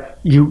 but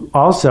you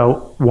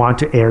also want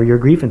to air your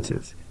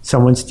grievances.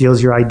 Someone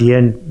steals your idea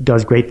and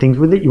does great things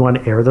with it. You want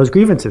to air those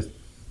grievances.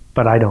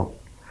 But I don't.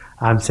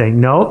 I'm saying,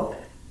 no,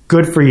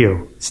 good for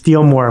you.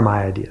 Steal more of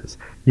my ideas.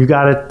 You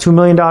got a $2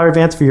 million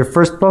advance for your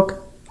first book?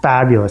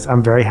 Fabulous.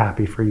 I'm very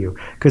happy for you.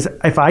 Because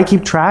if I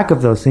keep track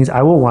of those things,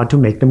 I will want to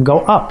make them go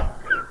up.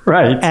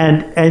 Right.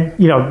 And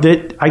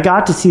I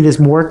got to see this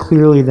more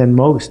clearly than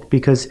most,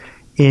 because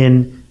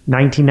in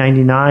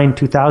 1999,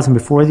 2000,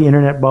 before the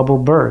internet bubble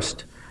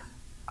burst,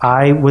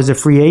 I was a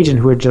free agent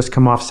who had just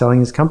come off selling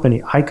his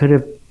company. I could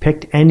have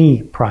picked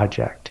any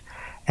project.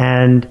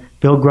 And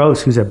Bill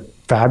Gross, who's a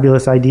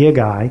fabulous idea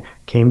guy,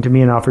 came to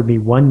me and offered me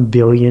 $1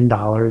 billion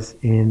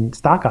in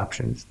stock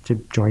options to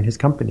join his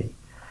company.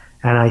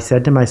 And I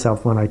said to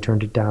myself when I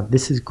turned it down,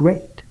 this is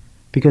great,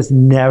 because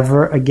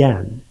never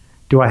again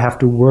do I have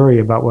to worry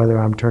about whether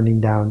I'm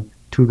turning down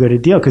too good a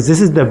deal, because this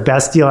is the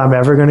best deal I'm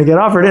ever going to get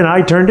offered, and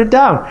I turned it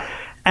down.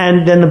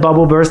 And then the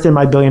bubble burst and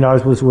my $1 billion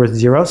was worth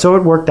zero, so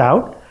it worked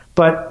out.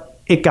 But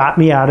it got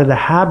me out of the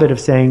habit of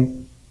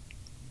saying,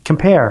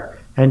 compare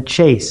and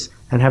chase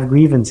and have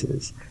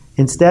grievances.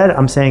 Instead,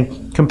 I'm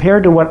saying,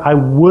 compared to what I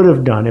would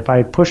have done if I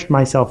had pushed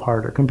myself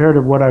harder, compared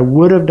to what I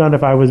would have done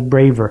if I was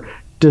braver,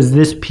 does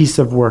this piece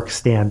of work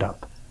stand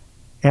up?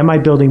 Am I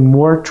building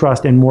more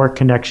trust and more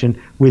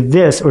connection with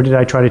this, or did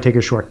I try to take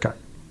a shortcut?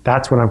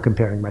 That's what I'm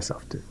comparing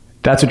myself to.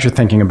 That's what you're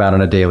thinking about on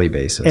a daily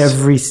basis.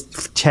 Every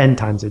 10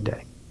 times a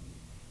day.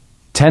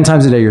 10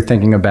 times a day you're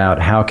thinking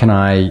about, how can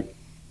I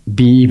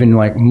be even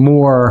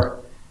more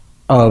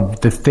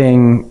of the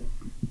thing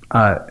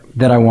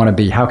that I want to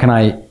be? How can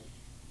I,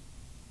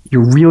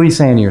 you're really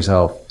saying to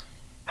yourself,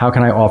 how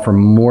can I offer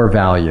more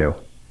value?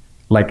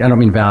 I don't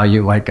mean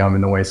value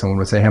in the way someone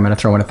would say, hey, I'm going to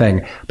throw in a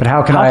thing. But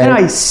how can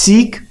I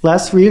seek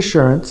less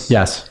reassurance?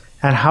 Yes.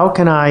 And how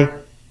can I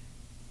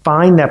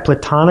find that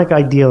platonic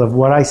ideal of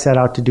what I set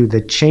out to do, the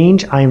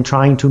change I am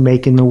trying to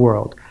make in the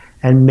world,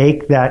 and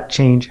make that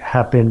change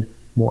happen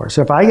more?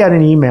 So if I got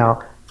an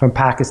email from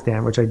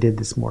Pakistan, which I did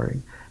this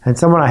morning, and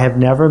someone I have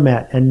never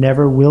met and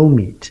never will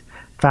meet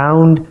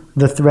found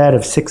the thread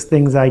of 6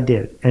 things I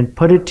did and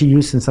put it to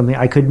use in something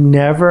I could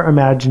never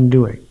imagine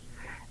doing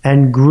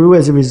and grew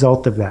as a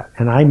result of that,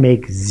 and I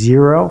make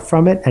 0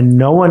 from it and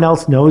no one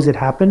else knows it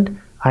happened,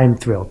 I'm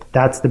thrilled.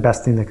 That's the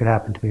best thing that could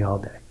happen to me all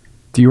day.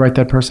 Do you write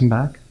that person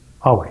back?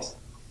 Always.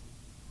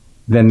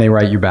 Then they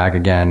write you back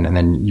again, and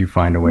then you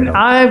find a way to...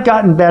 I've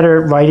gotten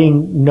better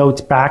writing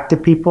notes back to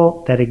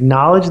people that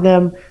acknowledge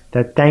them,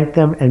 that thank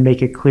them, and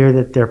make it clear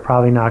that they're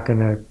probably not going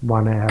to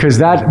want to have... Because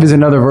that is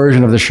another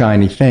version of the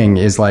shiny thing,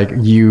 is like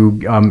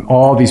you,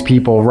 all these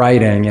people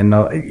writing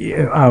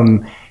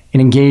and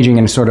engaging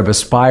in sort of a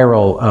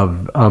spiral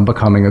of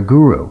becoming a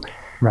guru.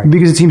 Right.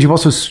 Because it seems you've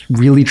also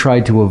really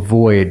tried to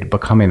avoid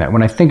becoming that.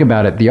 When I think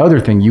about it, the other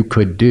thing you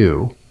could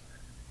do...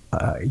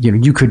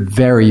 you could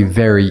very,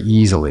 very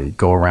easily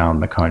go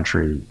around the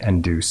country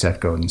and do Seth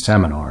Godin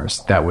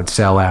seminars that would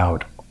sell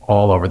out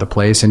all over the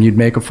place, and you'd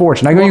make a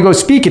fortune. I know you go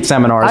speak at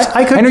seminars.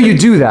 I know you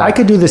do that. I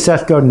could do the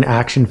Seth Godin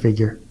action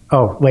figure.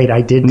 Oh, wait,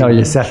 I did do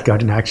the Seth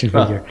Godin action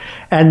figure.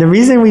 And the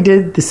reason we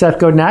did the Seth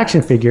Godin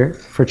action figure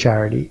for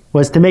charity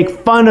was to make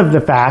fun of the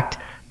fact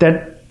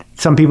that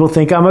some people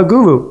think I'm a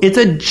guru. It's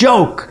a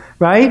joke.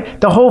 Right?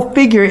 The whole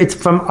figure, it's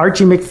from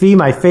Archie McPhee,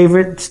 my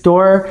favorite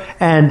store.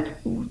 And,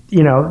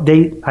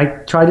 I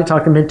tried to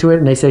talk them into it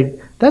and they said,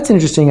 that's an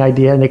interesting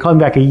idea. And they called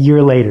me back a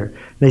year later.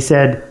 They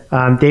said,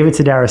 David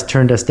Sedaris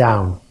turned us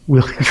down. You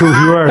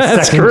are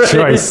a second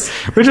choice,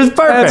 which is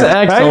perfect. That's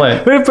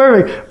excellent. Right?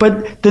 Perfect.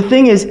 But the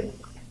thing is,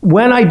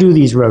 when I do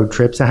these road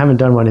trips, I haven't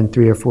done one in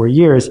 3 or 4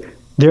 years,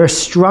 they're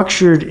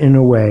structured in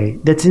a way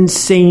that's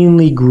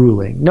insanely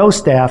grueling. No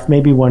staff,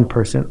 maybe one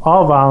person,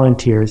 all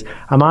volunteers.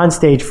 I'm on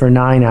stage for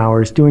 9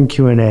 hours doing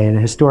Q&A in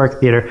a historic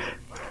theater,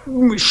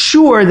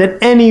 sure that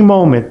any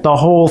moment the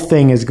whole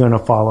thing is going to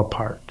fall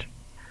apart.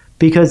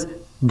 Because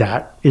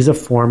that is a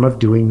form of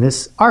doing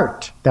this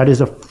art. That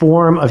is a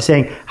form of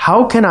saying,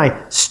 how can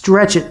I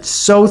stretch it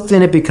so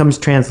thin it becomes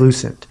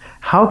translucent?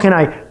 How can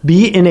I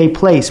be in a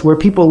place where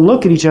people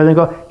look at each other and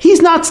go,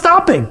 he's not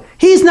stopping.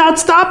 He's not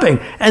stopping.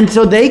 And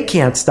so they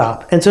can't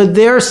stop. And so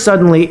they're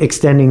suddenly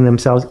extending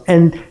themselves.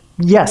 And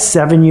yes,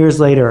 7 years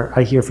later,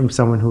 I hear from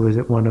someone who is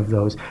at one of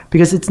those.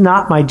 Because it's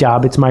not my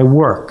job, it's my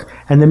work.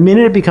 And the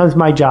minute it becomes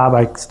my job,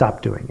 I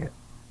stop doing it.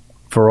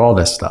 For all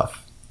this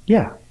stuff.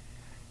 Yeah.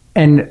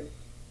 And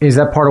is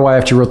that part of why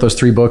after you wrote those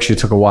 3 books, you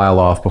took a while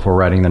off before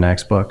writing the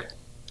next book?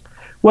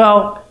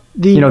 Well,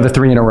 the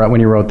 3 in a row,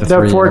 when you wrote the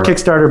 3 4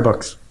 Kickstarter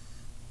books.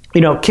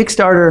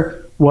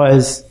 Kickstarter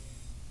was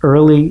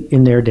early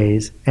in their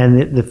days,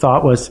 and the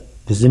thought was,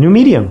 this is a new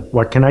medium.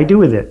 What can I do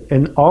with it?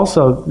 And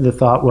also the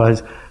thought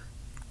was,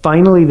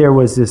 finally there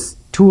was this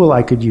tool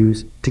I could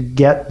use to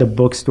get the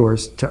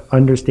bookstores to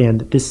understand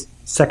that this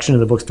section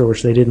of the bookstore,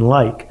 which they didn't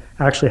like,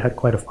 actually had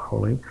quite a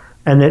following,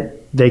 and that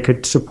they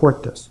could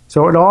support this.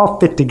 So it all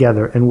fit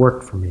together and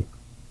worked for me.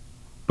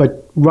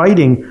 But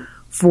writing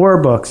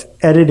 4 books,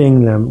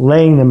 editing them,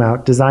 laying them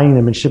out, designing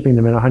them, and shipping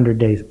them in 100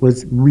 days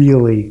was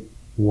really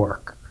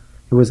work.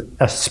 It was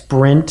a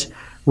sprint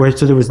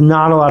so there was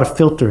not a lot of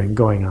filtering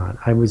going on.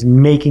 I was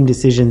making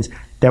decisions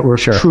that were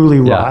truly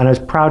raw, and I was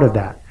proud of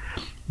that.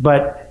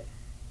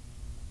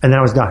 And then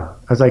I was done.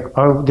 I was like,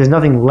 oh, there's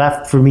nothing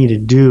left for me to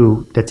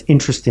do that's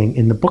interesting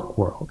in the book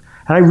world.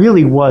 And I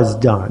really was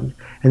done.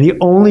 And the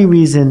only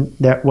reason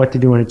that What to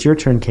Do When It's Your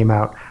Turn came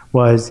out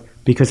was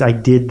because I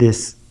did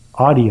this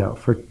audio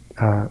for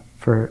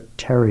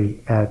Tammy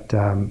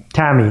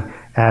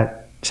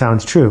at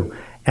Sounds True.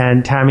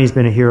 And Tammy's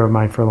been a hero of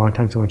mine for a long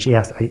time, so when she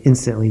asked, I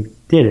instantly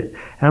did it.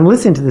 And I'm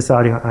listening to this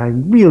audio, and I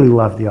really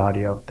love the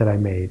audio that I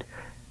made.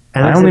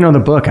 And I only know the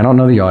book. I don't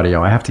know the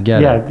audio. I have to get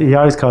it. Yeah, the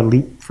audio's called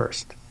Leap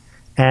First.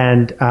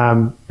 And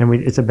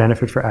it's a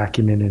benefit for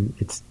Acumen, and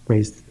it's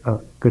raised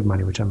good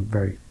money, which I'm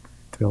very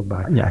thrilled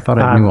by. Yeah, I thought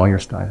I knew all your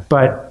stuff.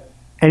 But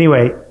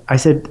anyway, I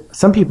said,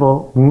 some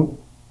people won't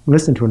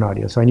listen to an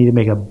audio, so I need to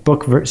make a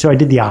book. So I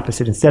did the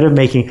opposite. Instead of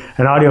making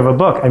an audio of a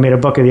book, I made a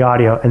book of the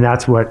audio, and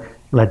that's what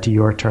led to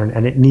Your Turn.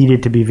 And it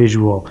needed to be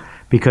visual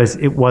because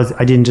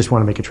I didn't just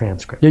want to make a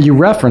transcript. Yeah, you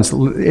referenced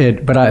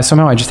it, but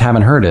somehow I just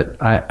haven't heard it.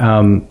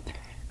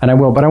 And I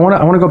will, but I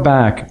want to go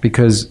back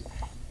because,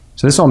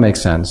 so this all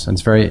makes sense. And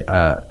it's very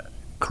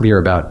clear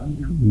about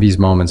these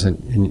moments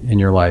in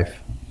your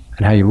life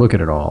and how you look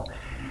at it all.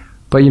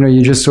 But,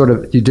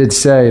 you did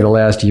say the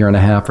last year and a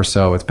half or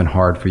so, it's been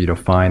hard for you to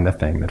find the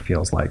thing that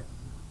feels like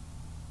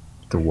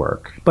the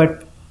work.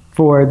 But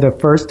for the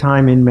first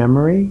time in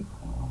memory,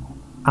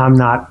 I'm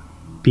not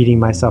beating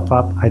myself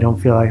up. I don't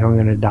feel like I'm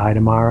going to die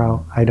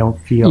tomorrow. I don't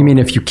feel... You mean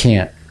if you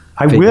can't?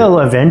 I will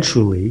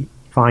eventually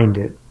find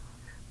it.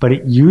 But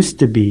it used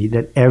to be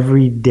that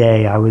every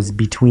day I was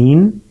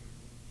between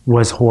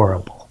was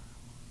horrible.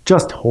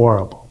 Just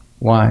horrible.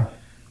 Why?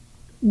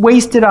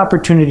 Wasted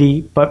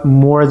opportunity, but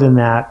more than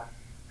that,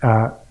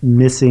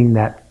 missing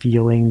that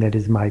feeling that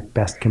is my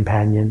best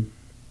companion.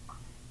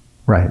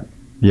 Right.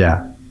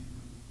 Yeah.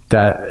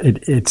 That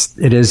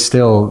it is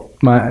still...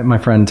 My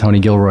friend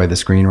Tony Gilroy, the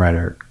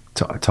screenwriter,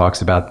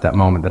 talks about that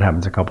moment that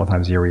happens a couple of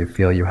times a year where you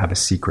feel you have a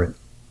secret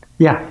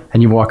Yeah.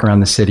 And you walk around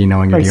the city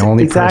knowing you're the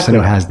only person who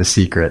has the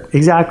secret.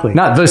 Exactly.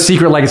 Not the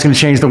secret like it's going to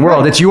change the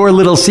world. Right. It's your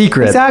little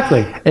secret.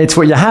 Exactly. It's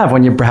what you have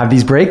when you have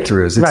these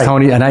breakthroughs. It's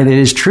Tony, and it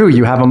is true.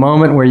 You have a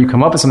moment where you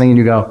come up with something and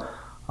you go,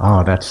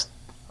 oh, that's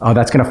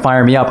going to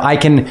fire me up.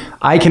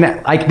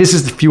 This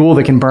is the fuel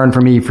that can burn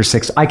for me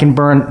I can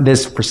burn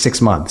this for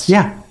 6 months.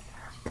 Yeah.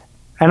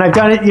 And I've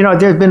done it,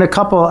 there's been a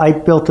couple, I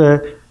built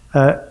a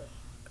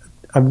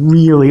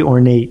really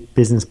ornate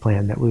business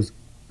plan that was,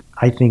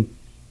 I think,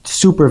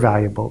 super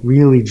valuable,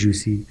 really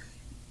juicy,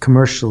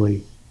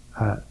 commercially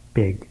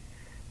big,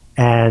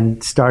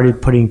 and started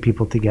putting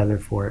people together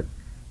for it.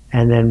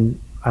 And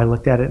then I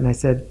looked at it and I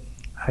said,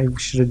 I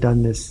should have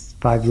done this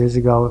 5 years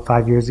ago.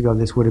 5 years ago,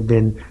 this would have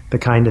been the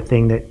kind of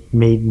thing that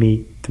made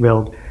me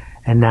thrilled.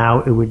 And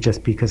now it would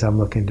just be because I'm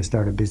looking to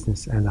start a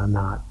business and I'm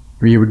not.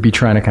 You would be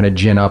trying to kind of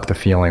gin up the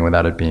feeling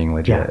without it being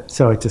legit. Yeah,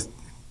 so it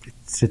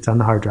sits on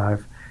the hard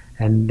drive,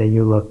 and then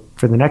you look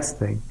for the next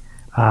thing.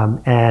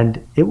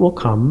 And it will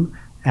come,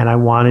 and I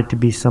want it to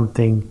be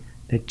something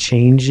that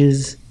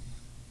changes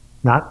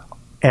not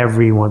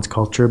everyone's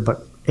culture,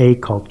 but a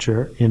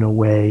culture in a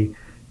way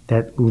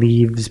that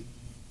leaves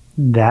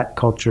that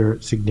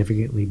culture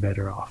significantly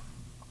better off.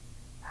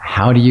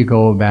 How do you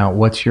go about,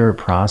 what's your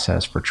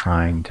process for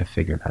trying to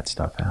figure that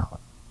stuff out?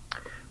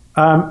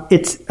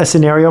 It's a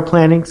scenario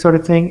planning sort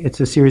of thing. It's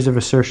a series of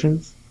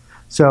assertions.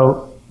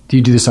 So, do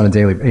you do this on a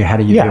daily? How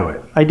do you do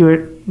it? I do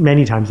it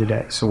many times a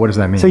day. So what does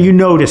that mean? So you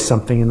notice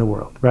something in the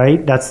world,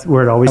 right? That's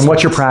where it always. And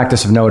what's your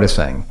practice of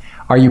noticing?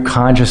 Are you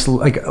conscious,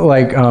 like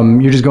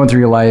you're just going through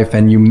your life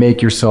and you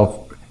make yourself?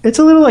 It's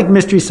a little like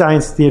Mystery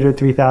Science Theater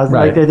 3000.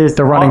 Right. Like there's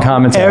the running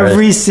commentary.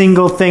 Every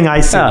single thing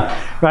I see.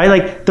 Right?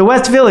 Like the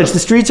West Village, the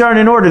streets aren't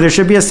in order. There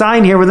should be a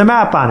sign here with a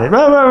map on it.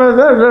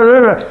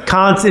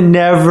 Constant,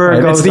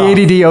 never goes It's the off.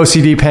 ADD,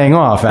 OCD paying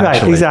off,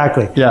 actually. Right,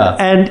 exactly. Yeah.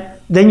 And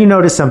then you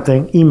notice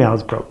something.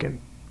 Email's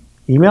broken.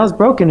 Email's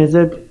broken is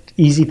an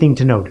easy thing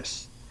to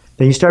notice.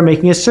 Then you start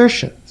making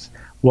assertions.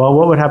 Well,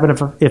 what would happen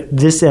if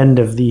this end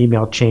of the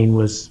email chain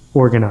was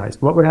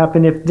organized? What would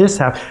happen if this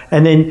happened?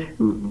 And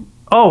then,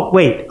 oh,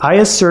 wait, I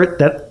assert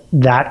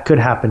that could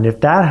happen. If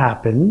that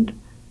happened,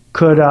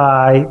 could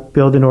I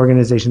build an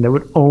organization that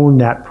would own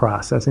that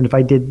process? And if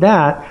I did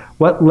that,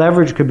 what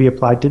leverage could be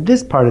applied to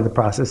this part of the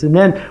process? And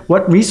then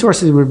what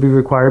resources would be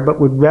required, but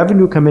would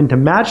revenue come in to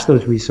match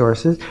those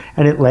resources?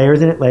 And it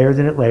layers and it layers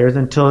and it layers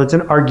until it's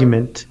an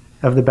argument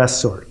of the best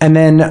sort. And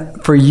then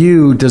for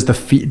you,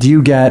 do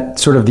you get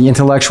sort of the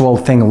intellectual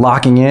thing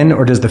locking in,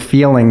 or does the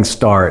feeling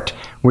start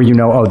where you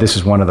know, oh, this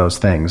is one of those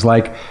things?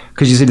 Like,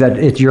 because you said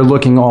that you're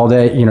looking all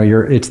day,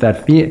 it's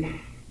that feel.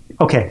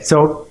 Okay,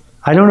 so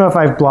I don't know if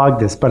I've blogged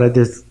this, but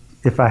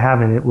if I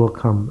haven't, it will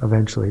come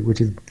eventually,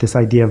 which is this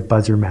idea of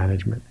buzzer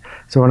management.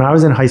 So when I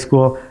was in high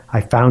school,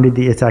 I founded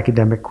the It's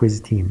Academic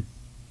quiz team.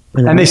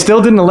 And they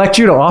still didn't elect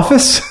you to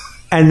office?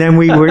 And then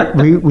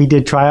we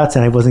did tryouts,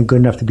 and I wasn't good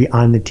enough to be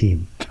on the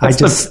team. I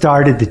just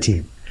started the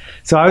team.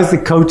 So I was the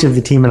coach of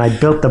the team, and I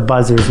built the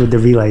buzzers with the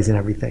relays and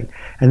everything.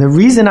 And the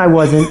reason I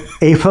wasn't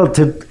able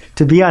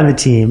to be on the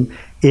team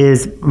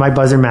is my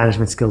buzzer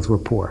management skills were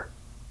poor.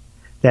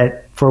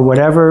 That for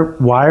whatever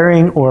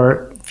wiring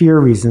or fear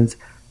reasons,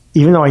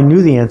 even though I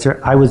knew the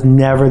answer, I was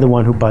never the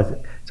one who buzzed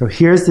it. So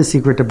here's the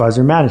secret to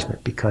buzzer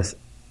management, because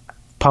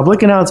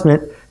public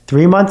announcement,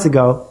 3 months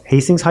ago,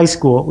 Hastings High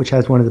School, which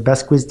has one of the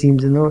best quiz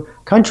teams in the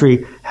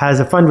country, has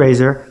a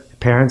fundraiser. The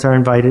parents are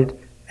invited,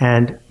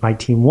 and my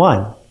team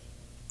won.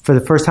 For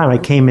the first time, I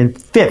came in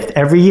 5th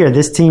every year.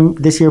 This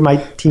year, my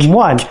team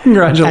won.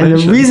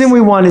 Congratulations. And the reason we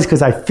won is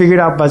because I figured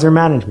out buzzer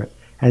management.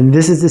 And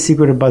this is the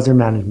secret of buzzer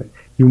management.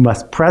 You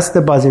must press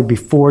the buzzer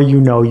before you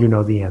know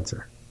the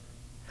answer.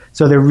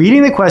 So they're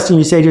reading the question.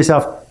 You say to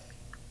yourself,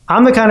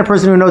 I'm the kind of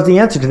person who knows the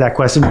answer to that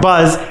question.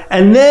 Buzz.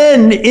 And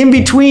then in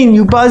between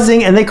you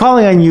buzzing and they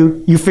calling on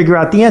you, you figure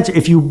out the answer.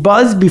 If you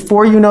buzz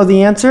before you know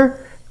the answer,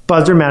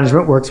 buzzer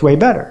management works way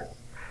better.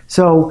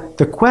 So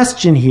the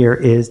question here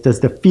is, does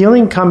the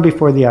feeling come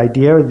before the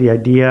idea, or the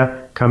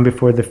idea come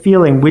before the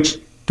feeling? Which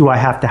do I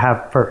have to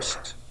have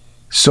first?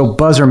 So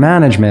buzzer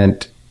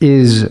management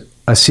is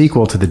a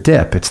sequel to The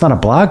Dip. It's not a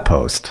blog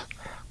post.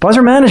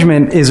 Buzzer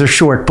management is a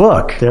short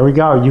book. There we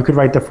go. You could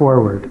write the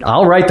foreword.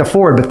 I'll write the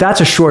foreword, but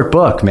that's a short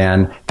book,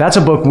 man. That's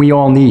a book we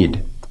all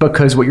need,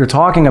 because what you're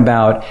talking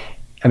about,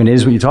 it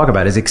is what you talk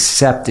about,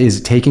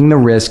 is taking the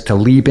risk to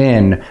leap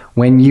in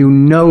when you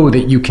know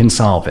that you can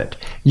solve it.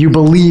 You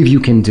believe you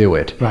can do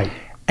it. Right.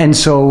 And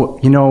so,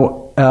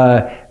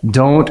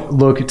 don't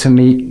look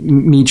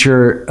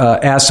to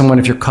ask someone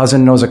if your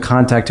cousin knows a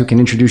contact who can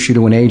introduce you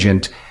to an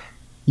agent.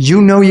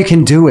 You know you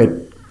can do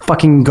it.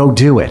 Fucking go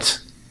do it.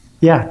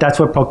 Yeah, that's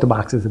what Poke the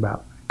Box is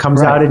about.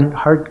 Comes out in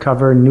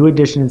hardcover, new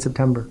edition in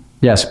September.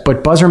 Yes,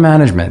 but buzzer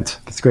management.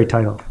 It's a great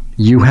title.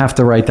 You have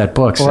to write that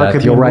book,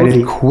 Seth. You'll write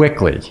it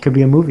quickly. It could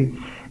be a movie.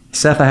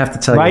 Seth, I have to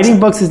tell you. Writing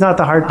books is not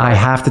the hard part. I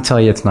have to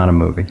tell you it's not a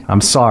movie. I'm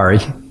sorry.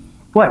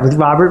 What, with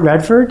Robert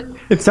Redford?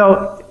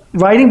 So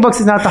writing books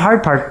is not the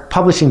hard part.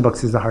 Publishing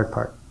books is the hard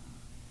part.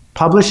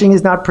 Publishing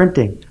is not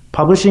printing.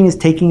 Publishing is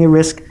taking a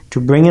risk, to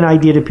bring an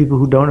idea to people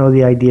who don't know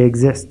the idea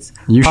exists.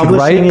 You should Publishing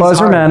write is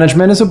Buzzer hard.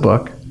 Management as a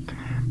book,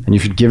 and you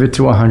should give it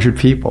to 100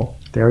 people.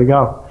 There we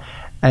go.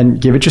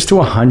 And give it just to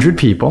 100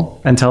 people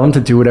and tell them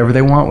to do whatever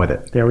they want with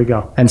it. There we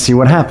go. And see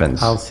what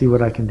happens. I'll see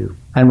what I can do.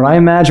 And what I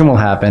imagine will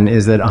happen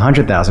is that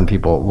 100,000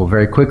 people will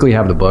very quickly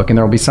have the book, and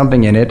there will be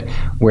something in it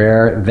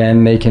where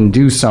then they can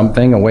do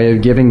something, a way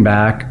of giving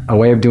back, a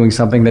way of doing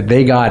something that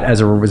they got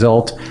as a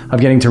result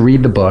of getting to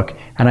read the book.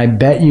 And I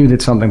bet you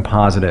that something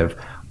positive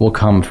will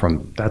come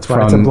from That's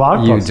why it's a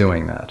blog you post.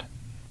 doing that.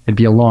 It'd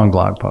be a long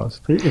blog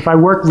post. If I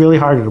work really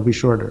hard, it'll be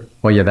shorter.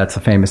 Well, yeah, that's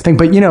the famous thing.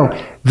 But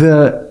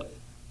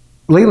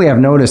lately I've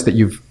noticed that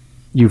you've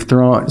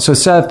thrown. So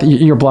Seth,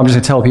 your blog. I'm just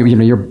gonna tell people.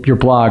 Your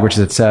blog, which is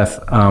at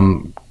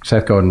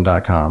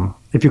SethGodin.com.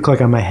 If you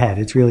click on my head,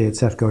 it's really at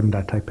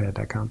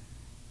SethGodin.typepad.com.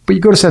 But you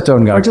go to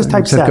SethGodin.com. Or just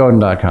type Seth.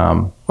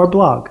 SethGodin.com. Or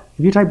blog.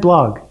 If you type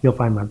blog, you'll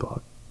find my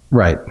blog.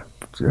 Right.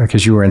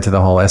 Because you were into the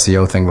whole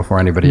SEO thing before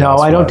anybody else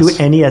No, I don't do was.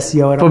 any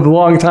SEO at A all.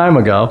 long time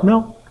ago.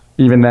 No.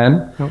 Even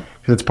then? No.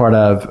 Because it's part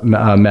of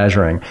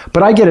measuring.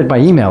 But I get it by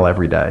email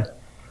every day,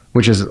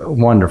 which is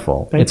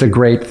wonderful. It's a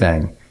great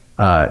thing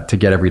to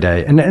get every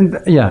day. And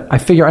yeah, I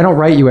figure I don't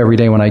write you every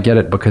day when I get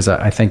it because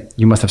I think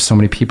you must have so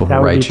many people who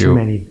That would write be you. too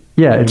many.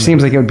 Yeah, it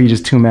seems like it would be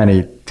just too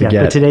many to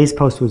get. But today's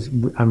post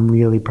I'm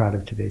really proud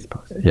of today's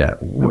post. Yeah.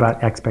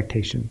 About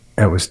expectation.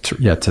 It was,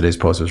 today's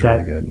post was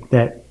really good.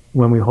 That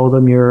when we hold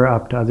a mirror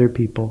up to other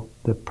people,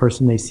 the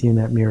person they see in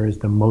that mirror is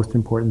the most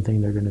important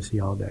thing they're going to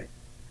see all day.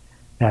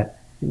 That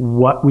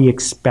what we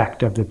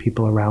expect of the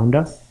people around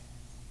us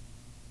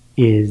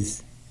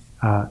is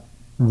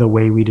the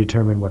way we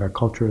determine what our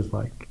culture is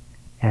like.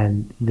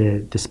 And the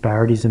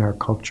disparities in our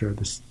culture,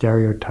 the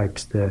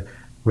stereotypes, the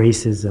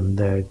racism,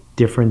 the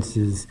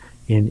differences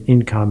in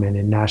income and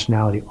in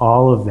nationality,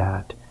 all of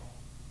that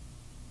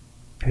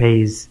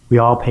we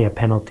all pay a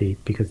penalty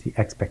because the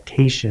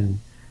expectation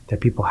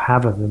that people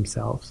have of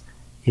themselves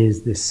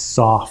is this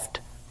soft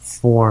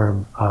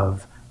form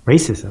of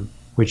racism,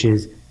 which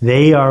is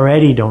they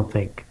already don't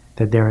think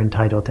that they're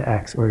entitled to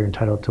X or they're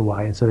entitled to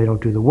Y, and so they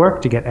don't do the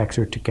work to get X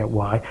or to get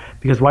Y,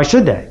 because why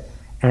should they?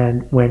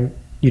 And when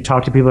you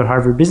talk to people at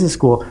Harvard Business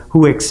School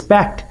who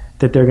expect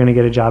that they're going to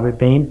get a job at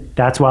Bain,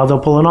 that's why they'll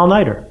pull an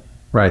all-nighter.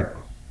 Right.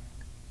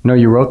 No,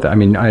 you wrote that. I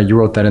mean, you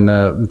wrote that in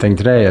the thing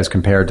today as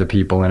compared to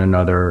people in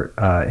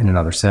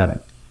another setting.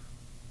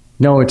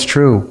 No, it's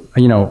true.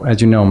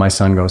 As you know, my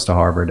son goes to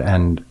Harvard,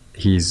 and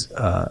he's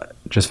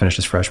just finished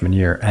his freshman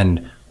year.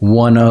 And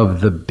one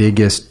of the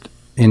biggest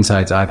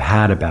insights I've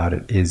had about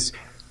it is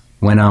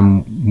when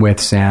I'm with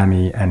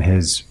Sammy and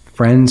his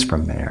friends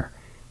from there,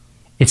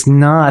 it's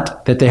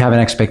not that they have an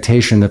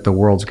expectation that the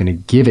world's going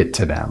to give it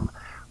to them,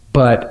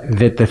 but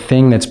that the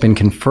thing that's been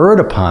conferred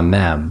upon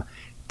them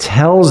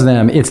tells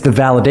them it's the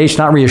validation,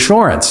 not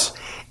reassurance.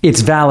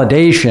 It's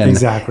validation.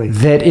 Exactly.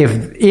 That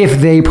if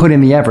they put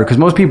in the effort, because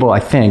most people, I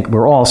think,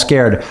 we're all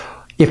scared,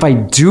 if I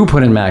do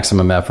put in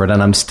maximum effort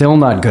and I'm still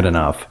not good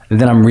enough,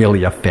 then I'm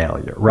really a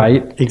failure,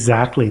 right?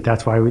 Exactly.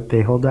 That's why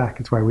they hold back.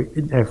 It's why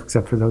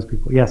except for those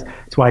people. Yes.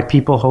 It's why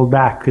people hold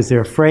back, because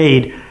they're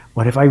afraid,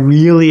 what if I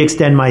really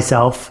extend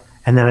myself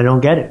and then I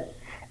don't get it?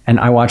 And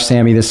I watched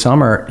Sammy this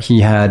summer.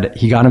 He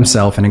got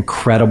himself an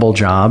incredible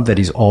job that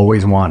he's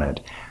always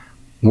wanted.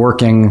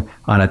 Working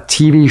on a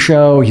TV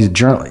show, he's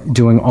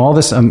doing all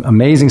this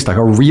amazing stuff,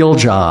 a real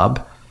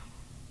job.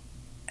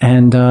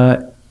 And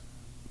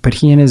but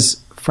he and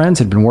his friends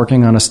had been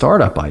working on a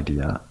startup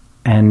idea,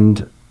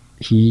 and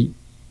he'd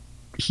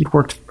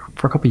worked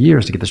for a couple of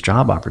years to get this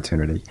job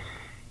opportunity.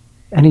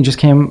 And he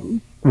just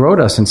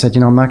wrote us and said,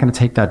 I'm not going to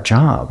take that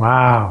job.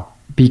 Wow.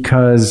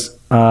 Because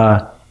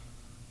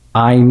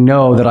I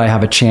know that I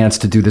have a chance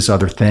to do this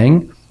other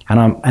thing.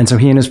 And so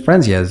he and his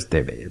friends, he has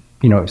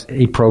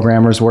 8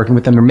 programmers working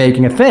with them. They're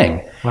making a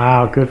thing.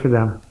 Wow, good for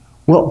them.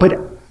 Well,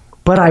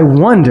 but I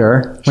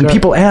wonder when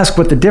people ask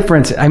what the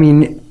difference. I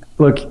mean,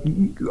 look,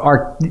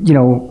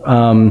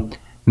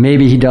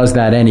 maybe he does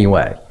that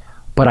anyway.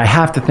 But I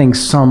have to think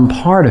some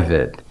part of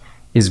it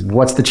is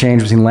what's the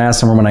change between last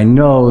summer when I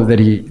know that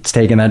he's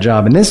taken that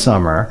job and this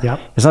summer. Yep.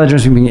 It's not the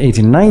difference between being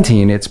 18 and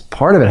 19. It's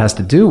part of it has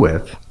to do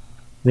with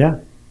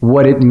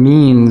what it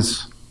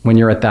means when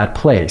you're at that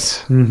place.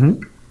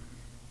 Mm-hmm.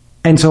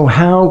 And so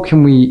how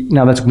can we,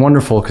 now that's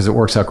wonderful because it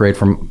works out great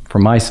for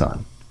my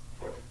son.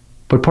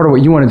 But part of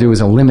what you want to do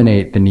is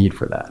eliminate the need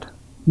for that.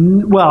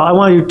 Well, I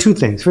want to do 2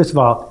 things. First of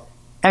all,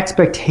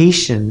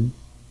 expectation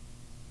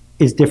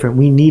is different.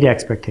 We need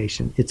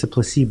expectation. It's a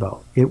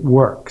placebo. It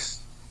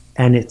works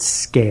and it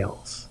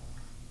scales.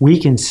 We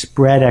can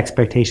spread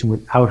expectation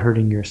without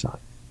hurting your son.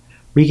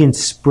 We can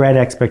spread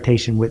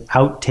expectation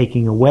without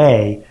taking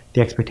away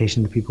the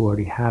expectation that people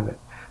already have it.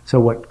 So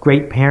what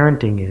great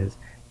parenting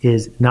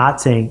is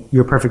not saying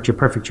you're perfect, you're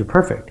perfect, you're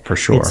perfect. For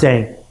sure. It's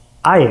saying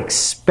I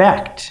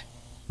expect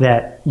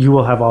that you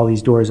will have all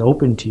these doors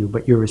open to you,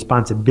 but your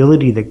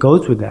responsibility that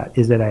goes with that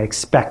is that I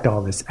expect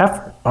all this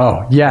effort.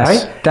 Oh, yes.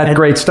 Right? That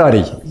great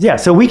study. Yeah,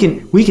 so we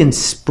can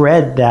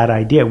spread that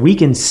idea. We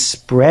can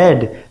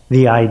spread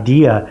the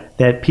idea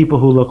that people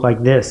who look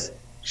like this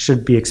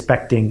should be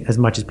expecting as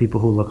much as people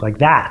who look like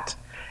that.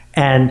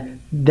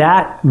 And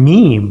that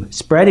meme,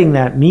 spreading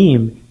that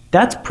meme,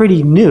 that's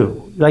pretty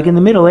new. Like in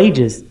the Middle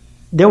Ages,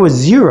 there was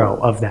zero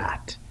of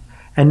that.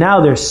 And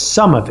now there's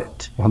some of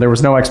it. Well, there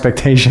was no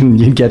expectation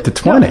you'd get to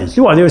 20.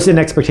 No, well, there was an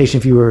expectation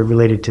if you were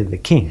related to the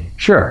king.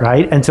 Sure.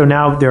 Right? And so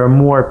now there are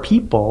more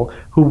people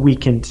who we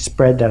can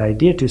spread that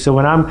idea to. So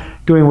when I'm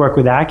doing work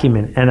with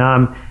Acumen and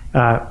I'm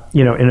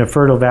in a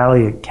fertile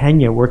valley of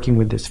Kenya working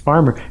with this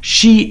farmer,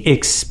 she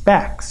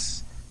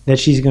expects that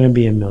she's going to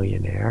be a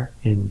millionaire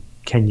in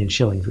Kenyan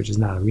shillings, which is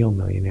not a real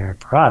millionaire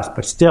for us,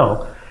 but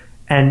still,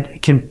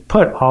 and can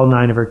put all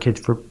 9 of her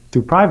kids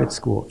through private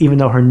school, even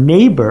though her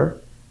neighbor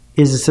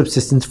is a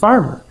subsistence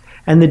farmer.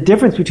 And the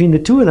difference between the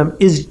two of them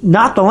is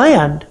not the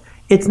land.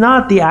 It's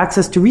not the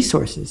access to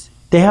resources.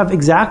 They have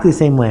exactly the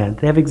same land.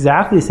 They have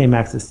exactly the same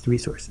access to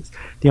resources.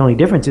 The only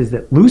difference is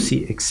that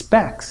Lucy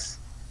expects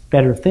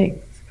better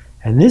things.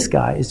 And this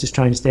guy is just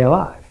trying to stay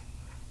alive.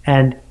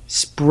 And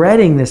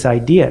spreading this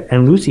idea,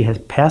 and Lucy has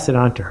passed it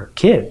on to her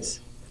kids,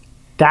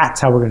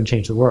 that's how we're going to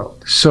change the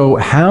world. So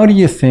how do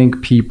you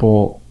think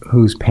people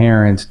whose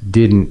parents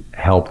didn't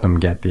help them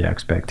get the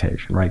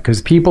expectation, right?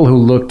 Because people who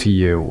look to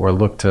you or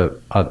look to,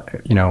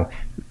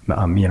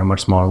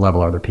 much smaller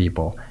level other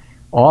people,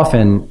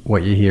 often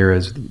what you hear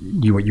is,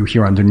 what you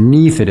hear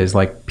underneath it is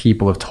like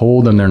people have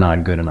told them they're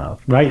not good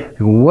enough.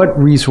 Right. What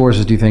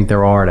resources do you think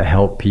there are to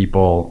help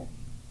people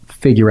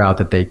figure out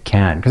that they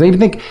can? Because I even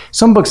think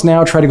some books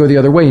now try to go the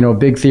other way. A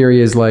big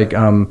theory is like,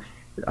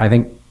 I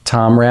think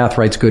Tom Rath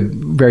writes good,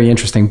 very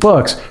interesting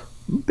books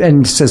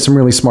and says some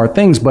really smart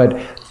things. But,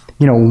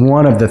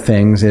 one of the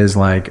things is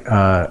like,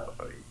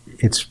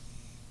 it's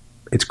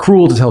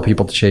cruel to tell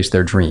people to chase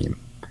their dream.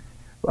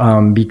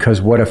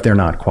 Because what if they're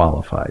not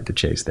qualified to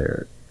chase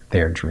their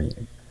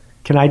dream?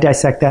 Can I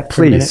dissect that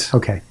for a minute? Please.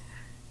 Okay.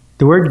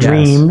 The word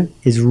dream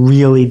is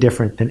really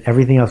different than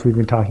everything else we've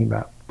been talking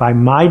about. By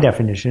my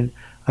definition,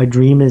 a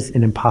dream is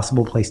an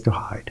impossible place to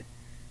hide.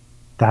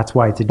 That's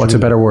why it's a dream. What's a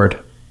better word?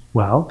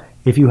 Well,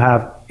 if you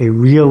have a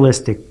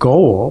realistic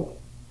goal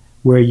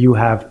where you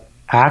have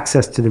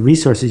access to the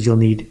resources you'll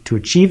need to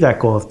achieve that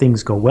goal, if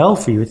things go well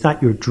for you, it's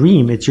not your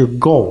dream, it's your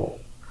goal.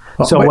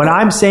 So what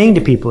I'm saying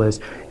to people is,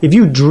 if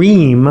you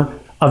dream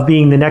of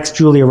being the next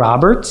Julia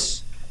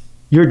Roberts,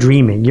 you're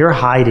dreaming, you're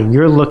hiding,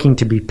 you're looking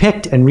to be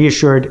picked and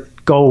reassured,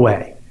 go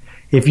away.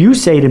 If you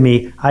say to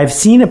me, I've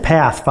seen a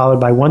path followed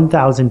by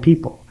 1,000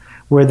 people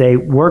where they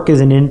work as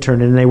an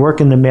intern and they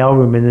work in the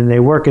mailroom and then they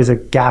work as a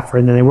gaffer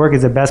and then they work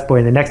as a best boy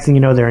and the next thing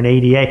you know, they're an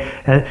ADA,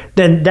 and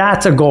then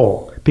that's a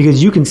goal.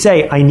 Because you can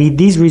say, I need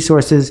these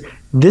resources,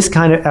 this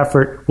kind of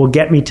effort will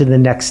get me to the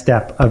next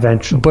step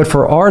eventually. But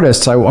for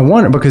artists, I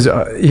wonder, because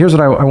here's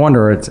what I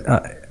wonder, it's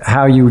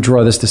how you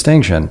draw this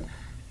distinction.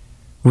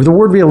 The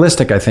word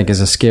realistic, I think,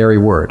 is a scary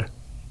word.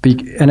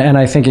 And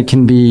I think it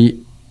can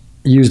be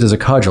used as a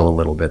cudgel a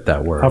little bit,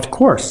 that word. Of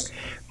course.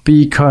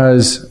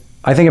 Because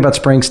I think about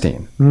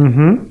Springsteen.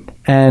 Mm-hmm.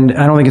 And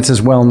I don't think it's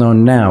as well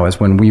known now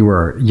as when we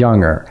were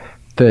younger.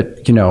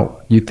 That,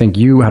 you think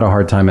you had a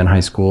hard time in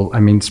high school. I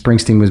mean,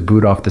 Springsteen was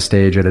booed off the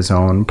stage at his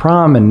own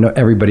prom, and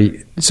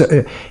everybody,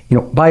 so,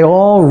 by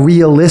all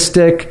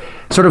realistic,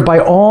 sort of by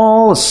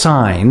all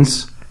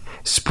signs,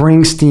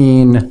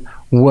 Springsteen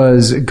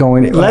was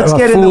going a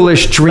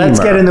foolish dreamer. Let's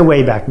get in the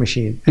Wayback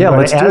Machine. Yeah,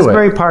 let's do it.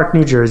 Asbury Park,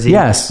 New Jersey.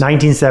 Yes.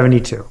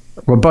 1972.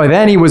 Well, by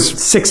then he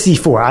was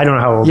 64. I don't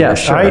know how old he was.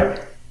 Sure. Right?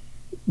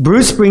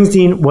 Bruce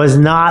Springsteen was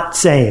not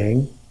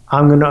saying,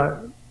 I'm going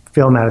to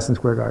fill Madison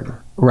Square Garden.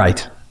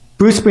 Right.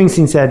 Bruce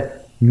Springsteen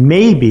said,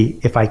 maybe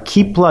if I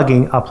keep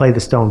plugging, I'll play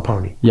the Stone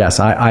Pony. Yes,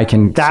 I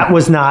can. That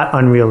was not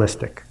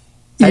unrealistic.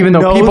 Even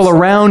though people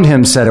around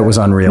him said it was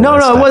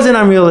unrealistic. No, it wasn't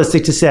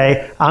unrealistic to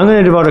say, I'm going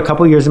to devote a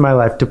couple years of my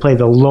life to play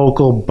the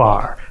local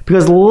bar.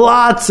 Because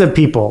lots of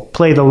people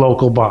play the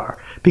local bar.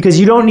 Because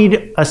you don't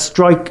need a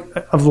strike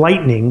of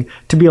lightning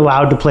to be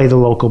allowed to play the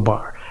local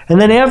bar.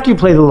 And then after you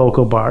play the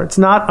local bar, it's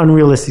not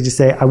unrealistic to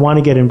say, I want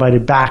to get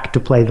invited back to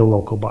play the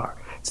local bar.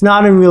 It's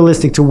not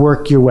unrealistic to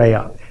work your way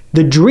up.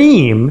 The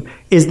dream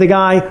is the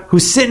guy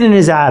who's sitting in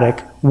his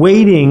attic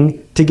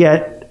waiting to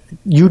get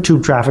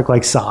YouTube traffic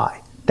like Psy.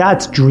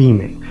 That's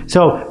dreaming.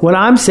 So what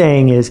I'm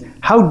saying is,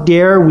 how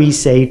dare we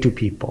say to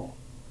people,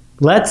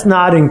 let's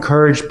not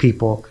encourage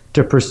people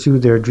to pursue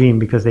their dream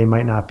because they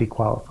might not be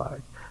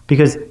qualified.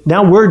 Because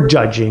now we're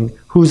judging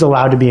who's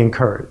allowed to be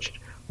encouraged.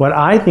 What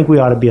I think we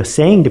ought to be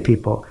saying to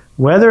people,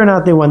 whether or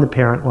not they won the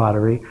parent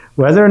lottery,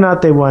 whether or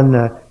not they won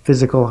the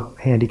physical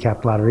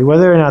handicap lottery,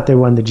 whether or not they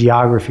won the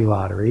geography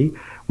lottery,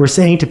 we're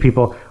saying to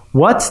people,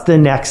 what's the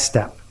next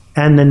step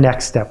and the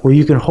next step where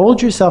you can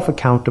hold yourself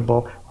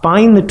accountable,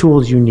 find the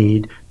tools you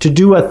need to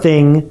do a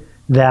thing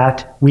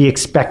that we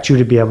expect you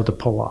to be able to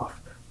pull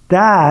off.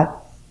 That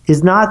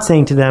is not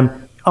saying to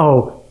them,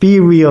 oh, be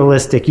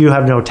realistic, you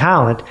have no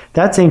talent.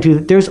 That's saying to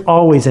them, there's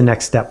always a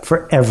next step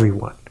for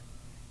everyone.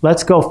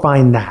 Let's go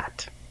find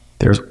that.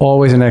 There's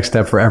always a next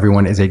step for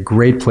everyone is a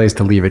great place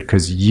to leave it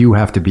because you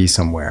have to be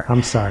somewhere.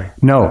 I'm sorry.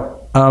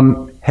 No,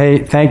 Hey,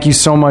 thank you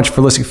so much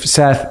for listening.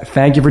 Seth,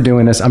 thank you for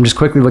doing this. I'm just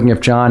quickly looking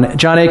at John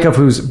Acuff,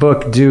 whose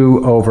book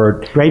Do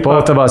Over, Great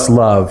both book. of us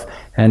love.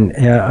 And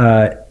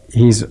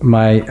he's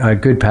my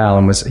good pal,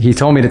 and he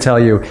told me to tell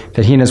you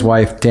that he and his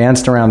wife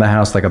danced around the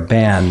house like a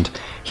band,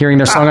 hearing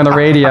their song on the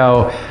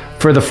radio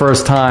for the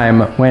first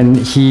time when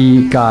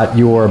he got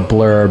your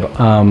blurb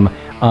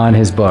on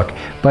his book.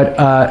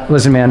 But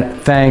listen, man,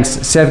 thanks.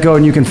 Seth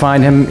Godin, you can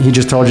find him. He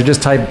just told you,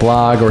 just type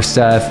blog or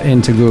Seth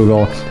into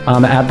Google.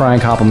 I'm at Brian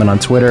Koppelman on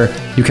Twitter.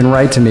 You can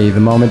write to me,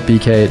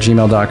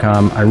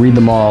 themomentbk@gmail.com. I read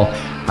them all.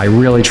 I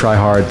really try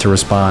hard to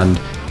respond.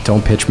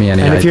 Don't pitch me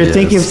any And if ideas. you're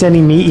thinking of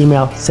sending me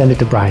email, send it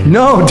to Brian.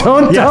 No,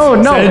 don't.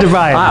 Send it to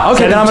Brian. Okay,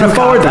 Send then I'm it going to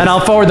to forward copies. them, and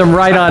I'll forward them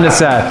right on to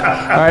Seth.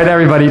 All right,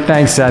 everybody.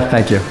 Thanks, Seth.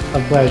 Thank you. A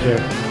pleasure.